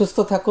 সুস্থ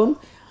থাকুন।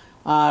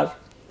 আর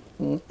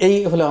এই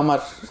হলো আমার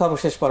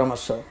সর্বশেষ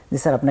পরামর্শ। জি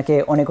স্যার, আপনাকে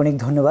অনেক অনেক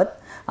ধন্যবাদ।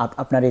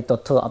 আপনার এই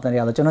তথ্য, আপনার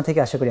এই আলোচনা থেকে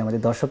আশা করি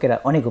আমাদের দর্শকেরা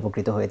অনেক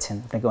উপকৃত হয়েছেন।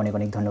 আপনাকে অনেক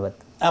অনেক ধন্যবাদ।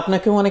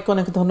 আপনাকেও অনেক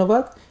অনেক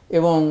ধন্যবাদ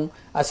এবং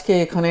আজকে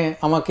এখানে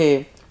আমাকে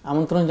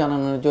আমন্ত্রণ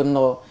জানানোর জন্য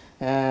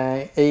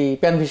এই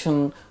প্যানভিশন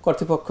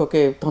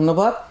কর্তৃপক্ষকে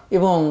ধন্যবাদ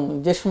এবং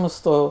যে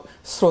সমস্ত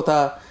শ্রোতা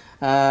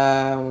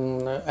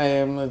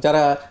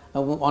যারা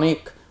অনেক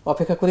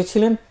অপেক্ষা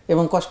করেছিলেন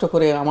এবং কষ্ট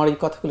করে আমার এই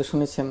কথাগুলো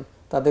শুনেছেন,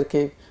 তাদেরকে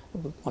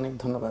অনেক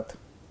ধন্যবাদ।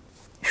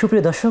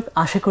 সুপ্রিয় দর্শক,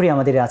 আশা করি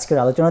আমাদের আজকের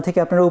আলোচনা থেকে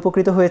আপনারা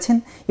উপকৃত হয়েছেন।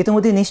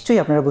 ইতিমধ্যে নিশ্চয়ই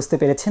আপনারা বুঝতে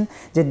পেরেছেন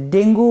যে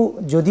ডেঙ্গু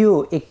যদিও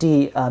একটি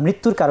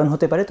মৃত্যুর কারণ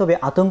হতে পারে, তবে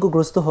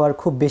আতঙ্কগ্রস্ত হওয়ার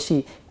খুব বেশি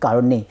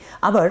কারণ নেই।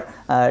 আবার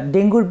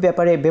ডেঙ্গুর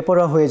ব্যাপারে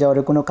বেপরোয়া হয়ে যাওয়ার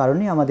কোনো কারণ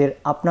নেই।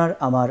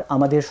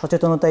 আমাদের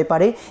সচেতনতায়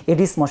পারে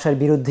এডিস মশার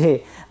বিরুদ্ধে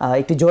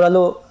একটি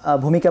জোরালো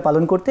ভূমিকা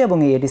পালন করতে এবং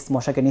এই এডিস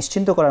মশাকে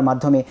নিশ্চিন্ত করার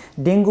মাধ্যমে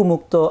ডেঙ্গু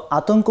মুক্ত,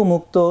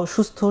 আতঙ্কমুক্ত,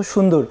 সুস্থ,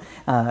 সুন্দর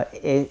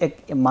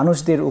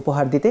মানুষদের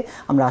উপহার দিতে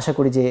আমরা আশা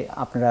করি যে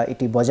আপনারা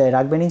এটি বজায়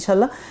রাখবেন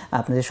ইনশাল্লাহ।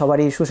 আপনাদের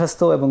সবারই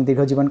সুস্বাস্থ্য এবং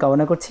দীর্ঘজীবন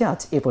কামনা করছি।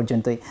 আজ এ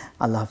পর্যন্তই।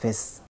 আল্লাহ হাফেজ।